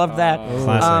dope. I loved that.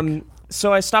 Classic.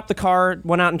 So I stopped the car,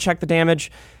 went out and checked the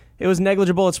damage. It was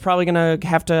negligible. I'm probably gonna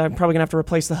have to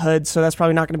replace the hood, so that's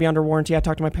probably not gonna be under warranty. I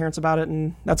talked to my parents about it,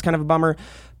 and that's kind of a bummer.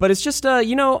 But it's just,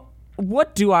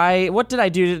 what did I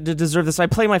do to deserve this? I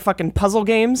play my fucking puzzle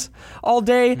games all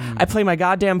day. I play my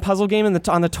goddamn puzzle game on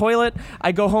the toilet.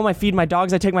 I go home, I feed my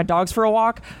dogs, I take my dogs for a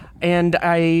walk, and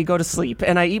I go to sleep.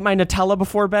 And I eat my Nutella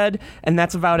before bed, and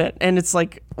that's about it. And it's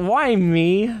like, why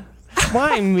me?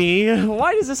 Why me?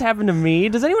 Why does this happen to me?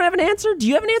 Does anyone have an answer? Do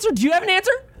you have an answer? Do you have an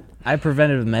answer? I have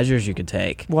preventative measures you could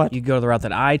take. What? You could go the route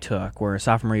that I took, where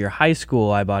sophomore year of high school,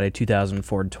 I bought a 2000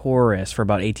 Ford Taurus for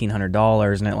about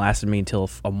 $1,800, and it lasted me until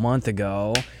a month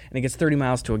ago. And it gets 30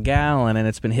 miles to a gallon, and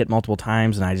it's been hit multiple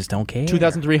times, and I just don't care.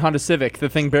 2003 Honda Civic. The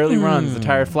thing barely runs. The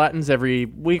tire flattens every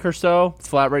week or so. It's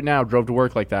flat right now. Drove to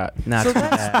work like that. Not So too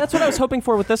bad. that's what I was hoping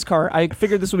for with this car. I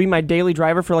figured this would be my daily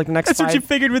driver for like the next That's what you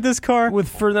figured with this car?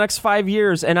 for the next 5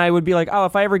 years, and I would be like, oh,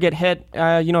 if I ever get hit,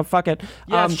 fuck it.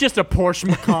 Yeah, it's just a Porsche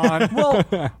Macan.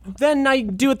 Well, then I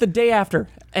do it the day after,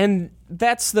 and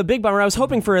that's the big bummer. I was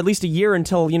hoping for at least a year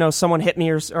until someone hit me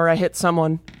or I hit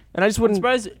someone, and I just wouldn't.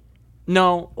 Surprised?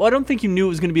 No, well, I don't think you knew it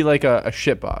was going to be like a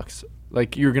shitbox.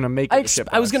 Like you're going to make it a shitbox.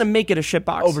 I was gonna make it a shit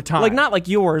box Over time. like not like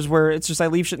yours where it's just I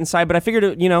leave shit inside, but I figured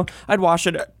I'd wash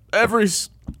it every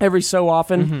so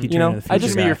often. I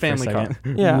just be your family car.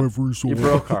 yeah Your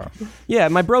bro car. yeah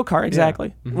my bro car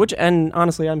exactly. Which and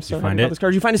honestly I'm so happy about this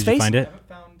car. Did you find his Did face? you find it?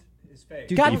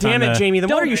 God damn it, found Jamie! Then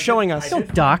what are you showing us?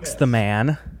 Don't dox the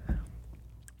man.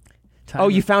 Oh,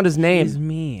 you found his It's name.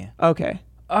 me. Okay.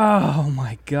 Oh,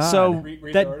 my God. So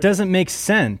That doesn't make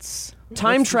sense.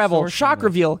 time travel, source shock of this?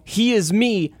 reveal. He is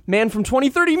me. Man from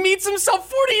 2030 meets himself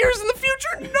 40 years in the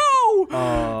future.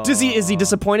 No. Is he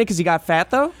disappointed because he got fat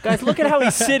though? Guys, look at how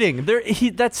he's sitting.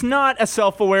 That's not a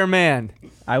self-aware man.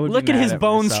 I would Look be at mad his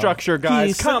bone myself. structure,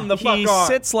 guys. Come the fuck He on.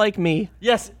 sits like me.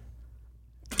 Yes.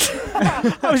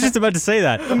 I was just about to say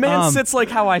that. The man sits like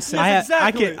how I sit.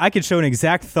 I could show an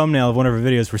exact thumbnail of one of our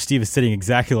videos where Steve is sitting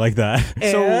exactly like that.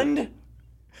 And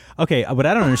Okay, what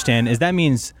I don't understand is that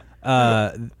means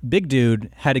Big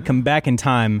Dude had to come back in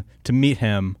time to meet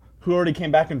him. who already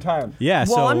came back in time? Yeah,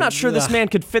 well, so I'm not sure this man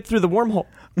could fit through the wormhole.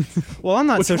 Well, I'm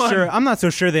not so one? sure. I'm not so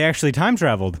sure they actually time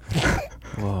traveled.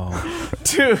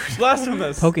 Dude.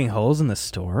 Blasphemous. Poking holes in the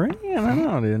story? I don't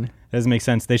know, dude. Doesn't make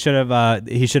sense. They should have.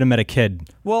 He should have met a kid.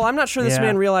 Well, I'm not sure this Yeah.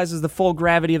 man realizes the full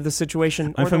gravity of the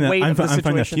situation or I'm from the weight I'm of the from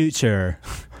situation. the future.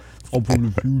 I'm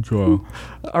from the future.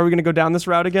 Are we going to go down this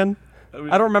route again?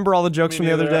 I don't remember all the jokes from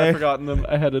the other I've day. forgotten them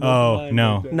ahead of Oh,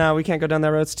 no. No, we can't go down that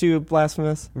road. It's too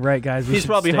blasphemous. Right, guys. He's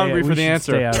probably hungry for the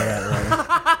answer. Stay out of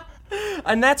that road.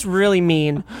 And that's really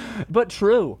mean. But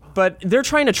true. But they're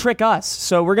trying to trick us,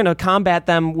 so we're going to combat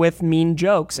them with mean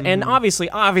jokes. And obviously,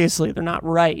 they're not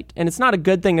right. And it's not a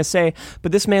good thing to say,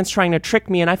 but this man's trying to trick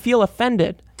me, and I feel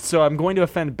offended. So I'm going to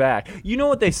offend back. You know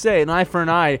what they say, an eye for an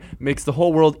eye makes the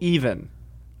whole world even.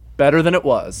 Better than it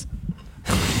was.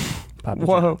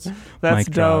 Whoa, that's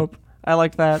Mic dope. drop. I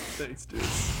like that. Thanks,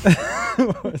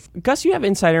 dude. Gus, you have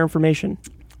insider information.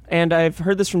 And I've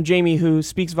heard this from Jamie, who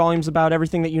speaks volumes about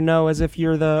everything that you know as if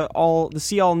you're the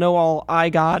see-all, know-all, I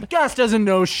God. Gus doesn't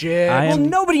know shit. Well,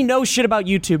 nobody knows shit about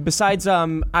YouTube besides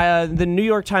the New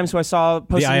York Times, who I saw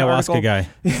posted The an article. ayahuasca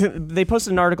guy. They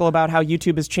posted an article about how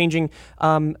YouTube is changing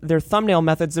their thumbnail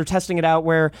methods. They're testing it out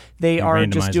where they are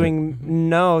just doing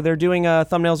they're doing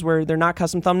thumbnails where they're not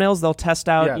custom thumbnails. They'll test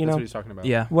out, that's what he's talking about.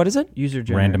 Yeah. What is it? User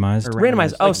generated. Randomized. Or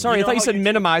Randomized. Oh, Like, sorry. I thought you said YouTube,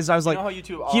 minimized. I was like, you know how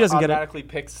YouTube he doesn't get it. automatically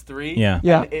picks 3? Yeah.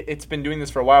 Yeah. And it's been doing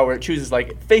this for a while, where it chooses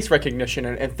like face recognition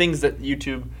and things that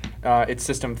YouTube, its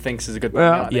system thinks is a good thing.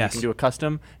 Yes. You can do a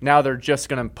custom. Now they're just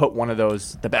gonna put one of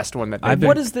those, the best one that.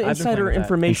 What is the I've been insider playing with that.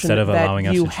 information Instead of allowing that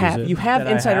us you to choose have? it. You have That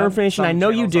I insider have? information. I know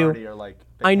you do.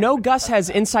 I know Gus has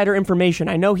insider information.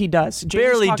 I know he does. Jamie's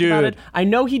Barely, talked about dude. it. I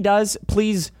know he does.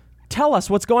 Please tell us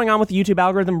what's going on with the YouTube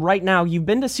algorithm right now. You've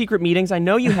been to secret meetings. I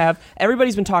know you have.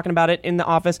 Everybody's been talking about it in the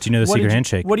office. Do you know the secret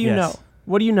handshake? What do you Yes. know?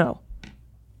 What do you know?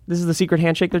 This is the secret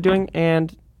handshake they're doing,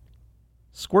 and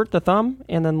squirt the thumb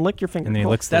and then lick your finger. And then he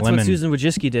Cool. licks the That's lemon. what Susan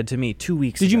Wojcicki did to me 2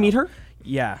 weeks ago. Did you meet her?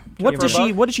 Yeah. What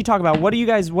did she talk about? What do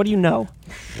you know?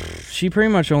 She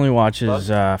pretty much only watches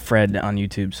Fred on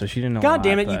YouTube, so she didn't know. God a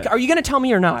damn lot, it! but- Are you going to tell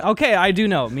me or not? Okay, I do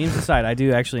know. Memes aside, I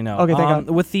do actually know. Okay, thank God.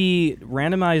 With the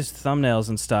randomized thumbnails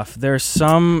and stuff, there's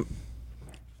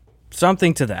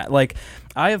something to that. Like,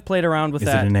 I have played around with Is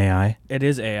that. it an AI? It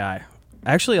is AI.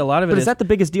 Actually, a lot of it But is that the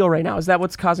biggest deal right now? Is that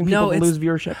what's causing people to it's- lose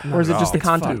viewership, or is it just the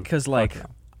content? Because like,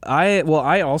 I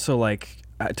also like.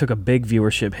 I took a big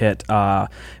viewership hit.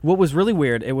 What was really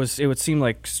weird, it would seem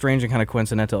like strange and kind of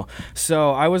coincidental.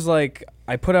 So I was like,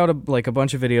 I put out a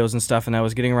bunch of videos and stuff, and I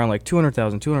was getting around like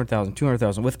 200,000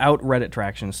 without Reddit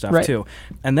traction and stuff too.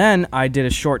 And then I did a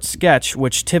short sketch,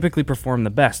 which typically performed the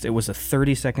best. It was a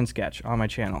 30-second sketch on my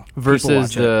channel.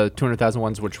 versus the 200,000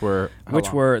 ones, which were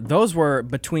Those were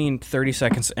between 30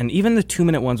 seconds, and even the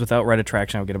 2-minute ones without Reddit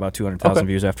traction, I would get about 200,000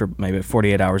 views after maybe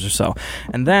 48 hours or so.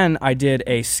 And then I did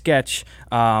a sketch,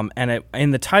 and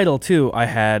in the title too, I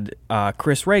had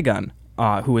Chris Raygun,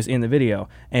 who was in the video,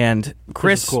 and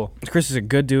Chris is cool. Chris is a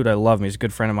good dude. I love him. He's a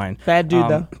good friend of mine. Bad dude,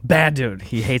 though. Bad dude.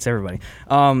 He hates everybody.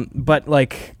 But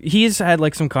like he's had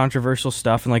like some controversial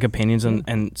stuff and like opinions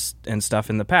and stuff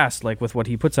in the past, like with what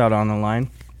he puts out on the line.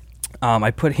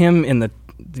 I put him in the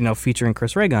featuring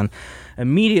Chris Raygun.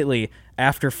 Immediately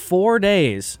after 4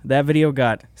 days, that video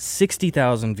got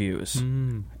 60,000 views.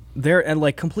 There, and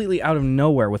like completely out of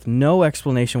nowhere with no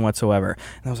explanation whatsoever.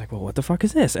 And I was like, well, what the fuck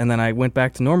is this? And then I went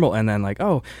back to normal, and then like,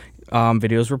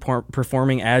 videos were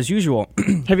performing as usual.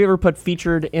 Have you ever put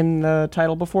featured in the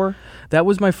title before? That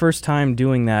was my first time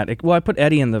doing that. I put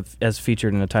Eddie as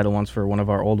featured in the title once for one of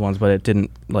our old ones, but it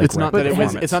didn't like. It's not that it was.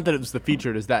 performance. It's not that it was the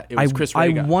featured. Is that it was Chris I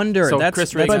Raygun. wonder. So That's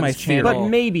Chris my Raygun's theory. channel. But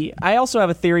maybe. I also have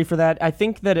a theory for that. I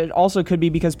think that it also could be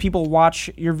because people watch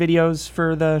your videos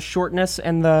for the shortness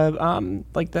and the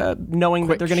the knowing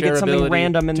Quick that they're going to get something shareability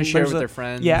random and to share there's with their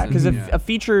friends Yeah, and- because if yeah. a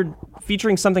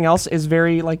featuring something else is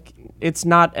very like it's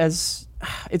not as.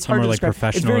 It's hard More to like describe. It's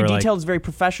professional very or, like- detailed. It's very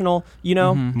professional. You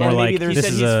know, Mhm. And More maybe like there's- this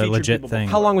said is he's a featured legit people thing.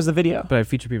 How long was the video? But I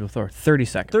featured people for 30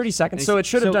 seconds. 30 seconds. So it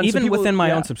should have So done. even people, within my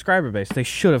yeah. own subscriber base, they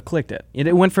should have clicked it.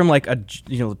 It went from like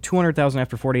 200,000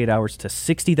 after 48 hours to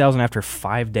 60,000 after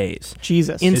 5 days.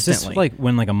 Jesus. Is this Instantly. like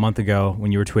when like a month ago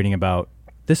when you were tweeting about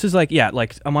This is like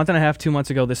a month and a half, 2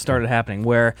 months ago. This started happening.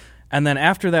 And then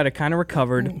after that, it kind of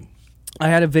recovered. I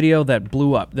had a video that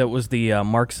blew up. That was the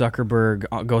Mark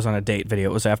Zuckerberg goes on a date video.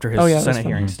 It was after his that's Senate fun.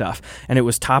 hearing stuff, and it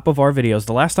was top of our videos.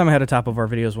 The last time I had a top of our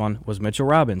videos one was Mitchell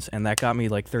Robbins, and that got me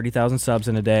like 30,000 subs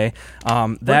in a day. What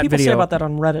do That people video. say about that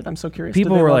on Reddit? I'm so curious. Did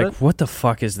People they were love like, it? "What the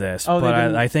fuck is this?" Oh, they but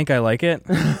didn't- I think I like it.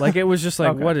 Like it was just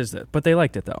like, Okay. "What is it?" But they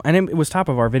liked it though, and it was top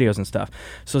of our videos and stuff.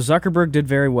 So Zuckerberg did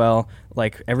very well.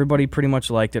 Like everybody pretty much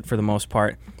liked it for the most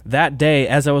part. That day,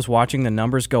 as I was watching the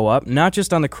numbers go up, not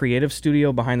just on the creative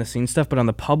studio behind the scenes stuff, but on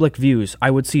the public views, I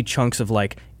would see chunks of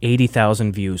like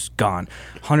 80,000 views gone,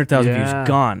 100,000 Yeah. views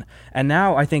gone. And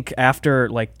now I think after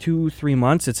like 2-3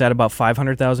 months, it's at about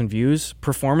 500,000 views.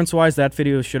 Performance-wise, that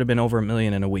video should have been over 1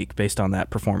 million in a week based on that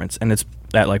performance, and it's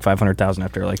at like 500,000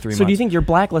 after like 3 months. So do you think you're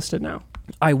blacklisted now?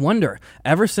 I wonder.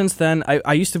 Ever since then,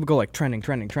 I used to go like trending.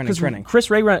 Chris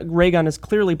Raygun is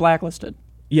clearly blacklisted.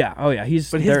 Yeah. Oh yeah. But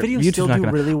his videos YouTube's still not do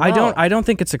gonna- really well. I don't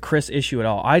think it's a Chris issue at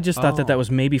all. I just thought that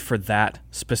was maybe for that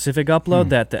specific upload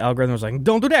that the algorithm was like,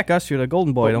 don't do that, Gus. You're the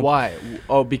golden boy. But Don't- why?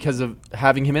 Oh, because of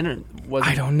having him in it?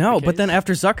 I don't know. But then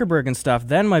after Zuckerberg and stuff,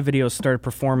 then my videos started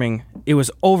performing. It was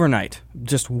overnight,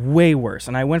 just way worse.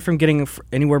 And I went from getting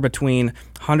anywhere between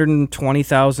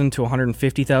 120,000 to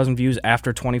 150,000 views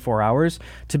after 24 hours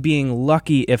to being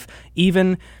lucky if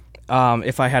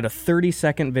I had a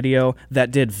 30-second video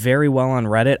that did very well on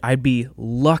Reddit, I'd be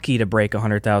lucky to break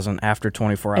 100,000 after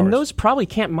 24 hours. And those probably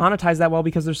can't monetize that well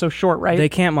because they're so short, right? They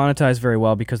can't monetize very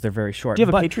well because they're very short. Do you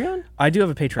have a But Patreon? I do have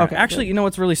a Patreon. Okay, Actually, good. you know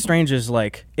what's really strange is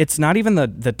like it's not even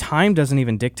the time doesn't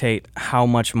even dictate how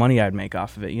much money I'd make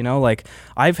off of it. You know, like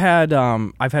I've had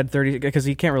 30 because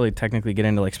you can't really technically get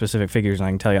into like specific figures, and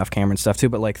I can tell you off camera and stuff too.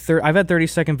 But like I've had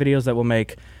 30-second videos that will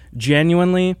make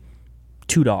genuinely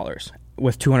 $2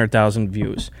 with 200,000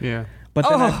 views. Yeah. But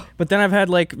then I've had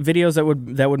like videos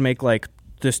that would make like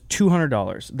this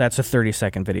 $200. That's a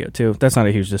 30-second video too. That's not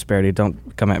a huge disparity.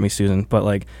 Don't come at me, Susan. But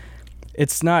like,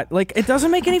 it's not like it doesn't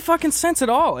make any fucking sense at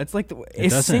all. It's like a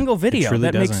doesn't. single video It truly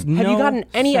that makes doesn't. no Have you gotten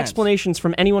any sense. explanations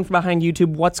from anyone from behind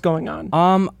YouTube what's going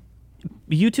on?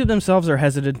 YouTube themselves are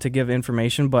hesitant to give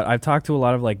information, but I've talked to a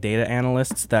lot of like data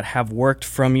analysts that have worked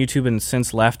from YouTube and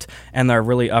since left, and they're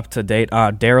really up to date.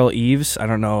 Daryl Eves, I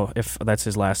don't know if that's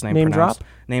his last name. Name pronounced. drop?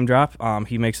 Name drop.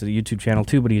 He makes a YouTube channel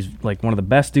too, but he's like one of the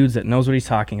best dudes that knows what he's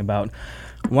talking about.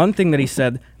 One thing that he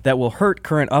said that will hurt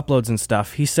current uploads and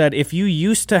stuff, he said if you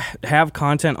used to have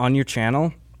content on your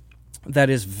channel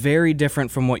that is very different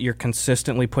from what you're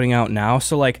consistently putting out now.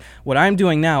 So like what I'm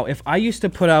doing now, if I used to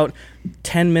put out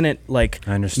 10-minute like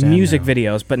I understand music now.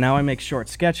 videos, but now I make short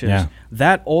sketches, Yeah.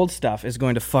 that old stuff is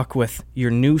going to fuck with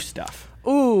your new stuff.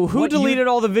 Ooh, who What you- deleted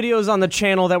all the videos on the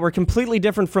channel that were completely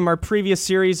different from our previous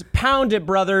series? Pound it,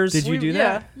 brothers. Did you do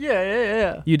that?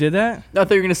 Yeah. You did that? I thought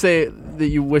you were gonna say that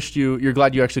you wished you're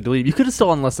glad you actually deleted. You could have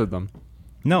still unlisted them.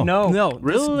 No. No,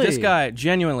 Really? This guy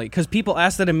genuinely, because people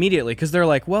ask that immediately, because they're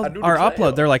like, "Well, do our the same.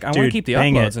 upload." They're like, "I want to Dude, keep the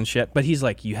dang uploads it. and shit," but he's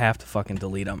like, "You have to fucking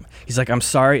delete them." He's like, "I'm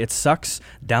sorry, it sucks.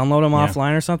 Download them Yeah.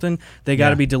 offline or something. They got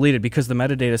to Yeah. be deleted because the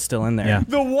metadata is still in there." Yeah.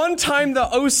 The one time the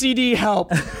OCD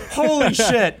helped. Holy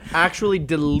shit. Actually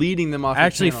deleting them off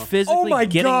Actually, your channel. physically Oh my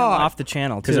getting God. them off the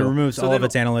channel Because it too. removes So all of then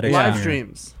its analytics. live from your-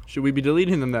 streams. Should we be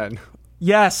deleting them then?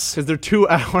 Yes. Because they're 2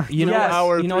 hours. You know, Yes.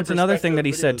 hour, you know, three it's another thing that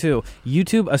he said perspective too.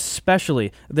 YouTube,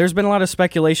 especially, there's been a lot of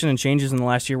speculation and changes in the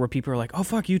last year where people are like, "Oh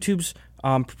fuck, YouTube's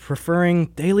preferring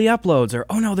daily uploads," or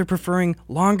 "Oh no, they're preferring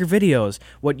longer videos."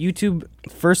 What YouTube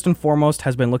first and foremost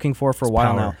has been looking for a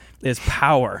while power. now is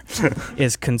power,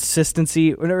 is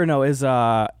consistency, or no, is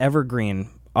evergreen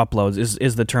uploads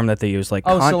is the term that they use. Like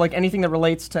Oh, so like anything that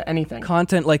relates to anything.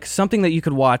 content, like something that you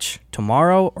could watch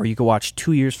tomorrow or you could watch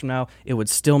 2 years from now, it would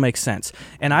still make sense.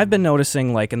 And I've been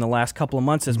noticing like in the last couple of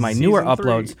months as my newer Season 3.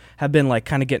 uploads have been like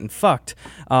kind of getting fucked.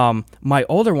 My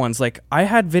older ones, like I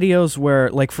had videos where,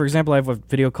 like for example, I have a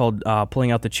video called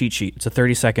Pulling Out the Cheat Sheet. It's a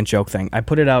 30-second joke thing. I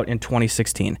put it out in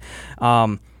 2016.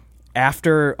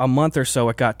 After a month or so,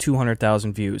 it got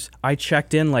 200,000 views. I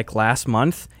checked in like last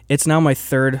month. It's now my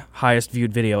third highest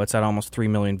viewed video. It's at almost 3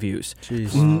 million views.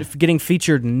 Jeez. Getting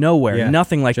featured nowhere, Yeah,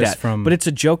 nothing like just that. from- But it's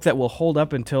a joke that will hold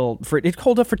up it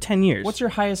hold up for 10 years. What's your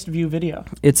highest view video?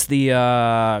 It's the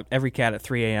Every Cat at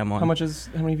 3 a.m. one. How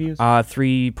many views?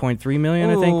 3.3 million,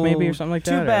 I think, maybe, or something like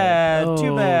that. Too or- bad. Too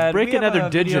Oh, bad. break We have another a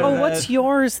digit. video Oh, that- what's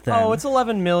yours then? Oh, it's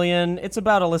 11 million. It's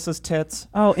about Alyssa's tits.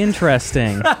 Oh,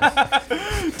 interesting.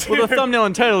 Well, the thumbnail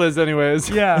and title is anyways.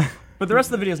 Yeah, but the rest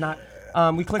of the video's not.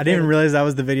 We clicked. I didn't even realize that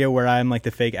was the video where I'm like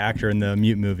the fake actor in the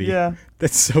Mute movie. Yeah.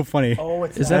 That's so funny. Oh,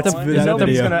 it's Is that the- one? is that the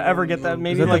Nobody's video? gonna ever get that.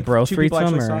 Maybe that the like Bro two people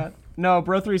Threesome, actually saw or- it. No,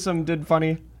 Bro Threesome did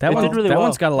funny. That It one, did really that well.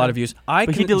 one's got a lot of views. I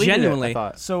But he can deleted genuinely. it, I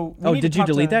thought. So. we Oh, need to did you talk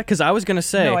delete to- that? Because I was gonna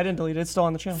say. No, I didn't delete it. It's still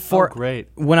on the channel. For Great.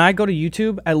 when I go to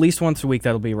YouTube, at least once a week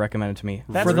that'll be recommended to me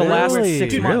That's for the last really-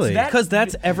 6 Dude, months. really? Because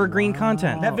that's evergreen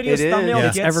content. That video's It is. thumbnail Yeah.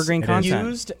 gets It's evergreen content.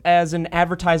 used as an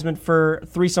advertisement for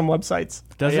threesome websites.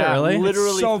 Does Yeah, it really?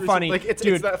 Literally, so threesome- funny. Like it's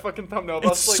Dude, that fucking thumbnail. It's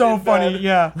That's, like, so in funny. bed.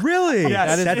 Yeah. Really? Yes.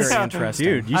 That is It's- very interesting.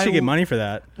 Dude, you should I- get money for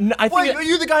that. I think Wait, it- are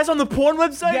you the guys on the porn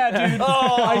website? Yeah, dude.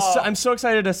 I'm so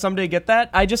excited to someday get that.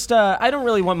 I just, I don't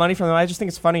really want money from them. I just think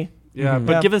it's funny. Yeah,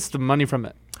 but Yeah. give us the money from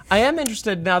it. I am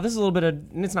interested now. This is a little bit of,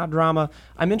 it's not drama.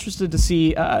 I'm interested to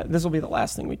see. This will be the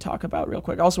last thing we talk about real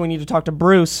quick. Also, we need to talk to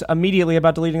Bruce immediately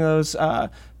about deleting those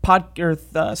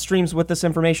streams with this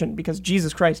information because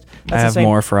Jesus Christ, that's I have insane.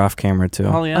 more for off camera too.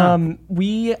 Oh yeah.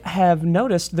 We have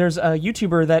noticed there's a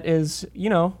YouTuber that is,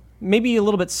 maybe a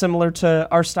little bit similar to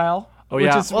our style. Oh,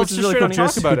 yeah. which is, Well, which let's is just really straight up funny.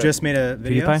 talk about Who it. just made a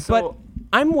video? PewDiePie? But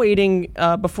I'm waiting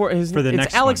for the it's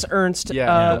next Alex one. Ernst,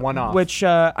 the one-off. which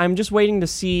I'm just waiting to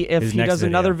see if His he next does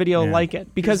another video yeah. like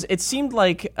it, because it seemed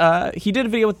like he did a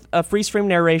video with a freeze frame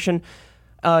narration.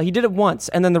 He did it once,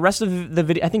 and then the rest of the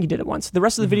video, I think he did it once. The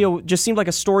rest of the video just seemed like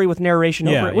a story with narration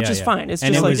over it, which is fine. It's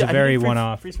and just it like was a very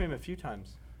one-off. Freeze frame a few times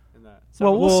in that.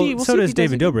 Well, we'll see. So does if he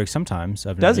David does it. Dobrik sometimes.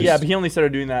 I've Does he? noticed. Yeah, but he only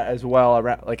started doing that as well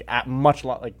around at much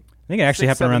like. I think it actually 6-7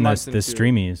 happened around months the into-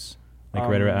 streamies, like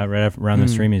right around the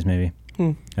streamies maybe.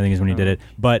 I think is when he did it.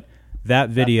 But that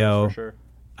video, for sure.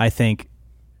 I think,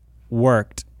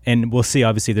 worked. And we'll see.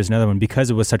 Obviously, there's another one because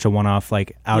it was such a one-off,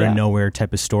 like out of nowhere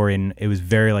type of story, and it was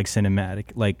very like cinematic,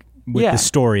 like with the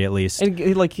story at least.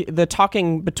 And, like the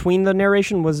talking between the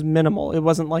narration was minimal. It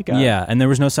wasn't like a and there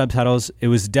was no subtitles. It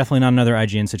was definitely not another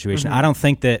IGN situation. I don't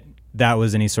think that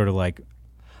was any sort of like.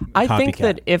 I think copycat.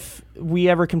 that if we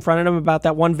ever confronted him about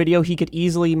that one video, he could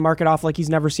easily mark it off like he's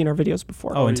never seen our videos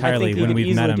before. Oh, I entirely. think he When could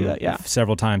we've met easily him do that,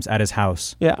 several times at his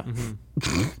house. Yeah.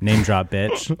 Name drop,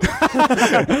 bitch.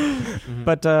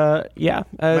 But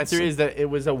My theory is that it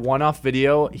was a one-off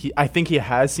video. I think he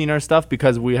has seen our stuff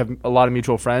because we have a lot of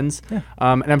mutual friends, and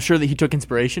I'm sure that he took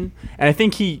inspiration. And I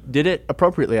think he did it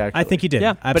appropriately. Actually, I think he did.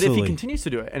 Yeah. Absolutely. But if he continues to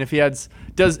do it, and if he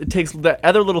takes the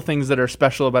other little things that are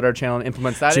special about our channel and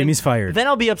implements that, Jamie's fired. Then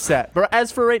I'll be upset. But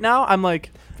as for right now, I'm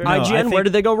like, No, I IGN, think- where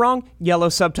did they go wrong? Yellow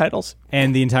subtitles.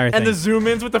 And the entire thing. and the zoom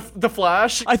ins with the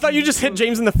flash. I thought you just hit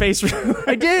James in the face.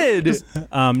 I did.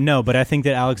 No, but I think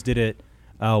that Alex did it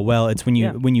well. It's when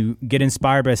you get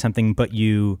inspired by something, but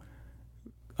you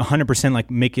 100% like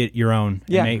make it your own.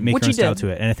 Yeah, and make which your own he style did. to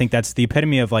it. And I think that's the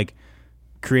epitome of like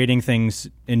creating things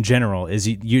in general. Is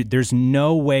there's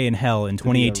no way in hell in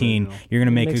 2018 you're going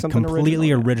to make a something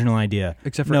completely original, original idea.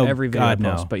 Except for no, every video God, I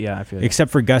post. no. But yeah, I feel you.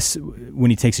 Except for Gus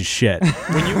when he takes his shit.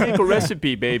 When you make a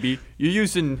recipe, baby, you're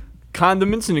using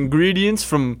condiments and ingredients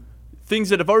from things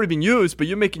that have already been used, but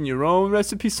you're making your own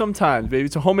recipe sometimes, baby.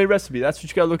 It's a homemade recipe. That's what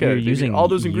you gotta look at. You're Baby. using all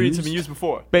those ingredients have used? been used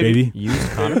before. Baby.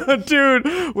 Dude,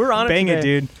 we're on Bang it it,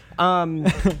 today.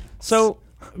 dude. So,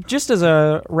 just as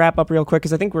a wrap up real quick,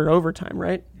 because I think we're overtime,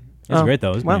 right? It was great though,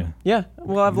 wasn't Well, it? yeah.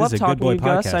 Well, I've This loved is a good talking boy to you,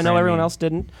 Gus. podcast. I know I everyone mean- else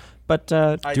didn't. But Do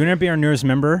you want to be our newest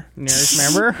member?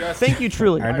 thank you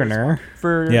truly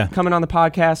for Yeah. coming on the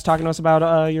podcast, talking to us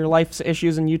about your life's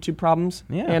issues and YouTube problems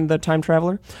and the Time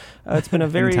Traveler. It's been a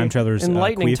very Time Traveler's,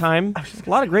 enlightening queef. time. A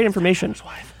lot of great information.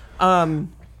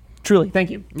 Truly, thank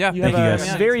you. Yeah. You have Thank you, a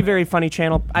guys. very, very funny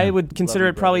channel. I would consider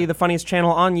it probably the funniest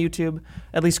channel on YouTube,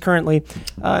 at least currently,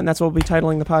 and that's what we'll be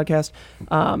titling the podcast.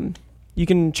 You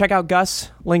can check out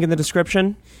Gus, link in the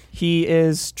description. He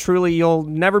is truly, you'll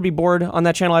never be bored on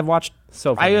that channel. I've watched,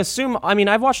 So funny.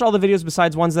 I've watched all the videos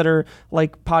besides ones that are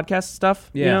like podcast stuff,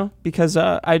 you Yeah. know, because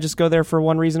I just go there for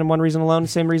one reason and one reason alone. The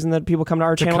same reason that people come to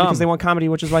our channel because they want comedy,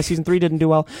 which is why season 3 didn't do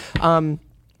well.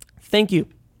 Thank you.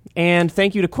 And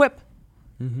thank you to Quip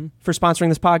for sponsoring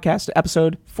this podcast,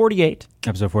 episode 48.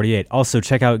 Episode 48. Also,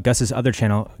 check out Gus's other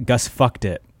channel, Gus Fucked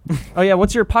It. Oh, yeah.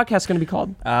 What's your podcast going to be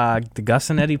called? The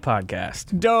Gus and Eddie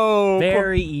podcast. Dope.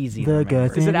 Very easy. to The remember.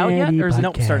 Gus Is it out yet? Or is it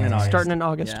Nope, starting in August. starting in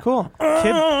August? Yeah. Cool.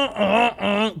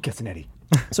 Gus and Eddie.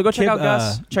 So go check Kib, out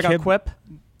Gus. Check out Kib- Quip.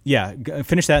 Yeah,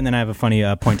 finish that, and then I have a funny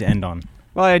point to end on.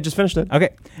 Well, I just finished it.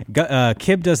 Okay.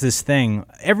 Kib does this thing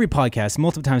every podcast,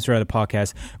 multiple times throughout the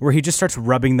podcast, where he just starts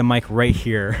rubbing the mic right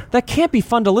here. That can't be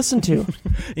fun to listen to.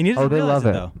 And he doesn't Oh, they realize love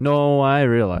it. though. No, I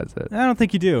realize it. I don't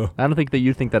think you do. I don't think that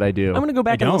you think that I do. I'm going to go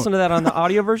back I and don't. listen to that on the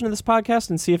audio version of this podcast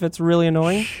and see if it's really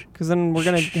annoying. Because then we're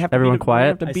going to have to Everyone beat it- we're gonna quiet?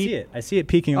 have to I beat- see it. I see it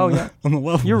peeking Oh, on, yeah. on the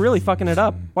level. You're really fucking it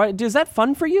up. Why? Is that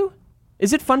fun for you?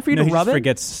 Is it fun for you No, to he rub just it?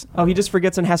 forgets. Oh, he just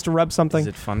forgets and has to rub something. Is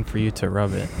it fun for you to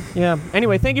rub it? Yeah.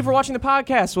 Anyway, thank you for watching the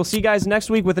podcast. We'll see you guys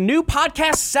next week with a new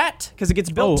podcast set because it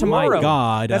gets built Oh, my tomorrow.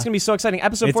 God. That's going to be so exciting.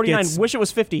 Episode It 49. gets- Wish it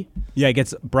was 50. Yeah, it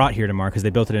gets brought here tomorrow because they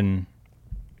built it in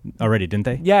already, didn't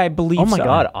they? Yeah, I believe Oh my so.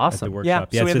 God, At the awesome. workshop.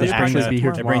 Yeah, so we have so the they new bring podcast the,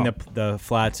 tomorrow. they bring the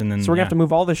flats and then. So we're going to have to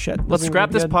move all this shit. Let's scrap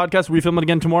this podcast. podcast, refilm it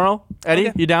again tomorrow. Eddie,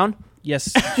 Okay. you down?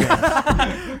 Yes. All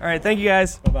right. Thank you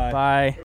guys. Bye. Bye.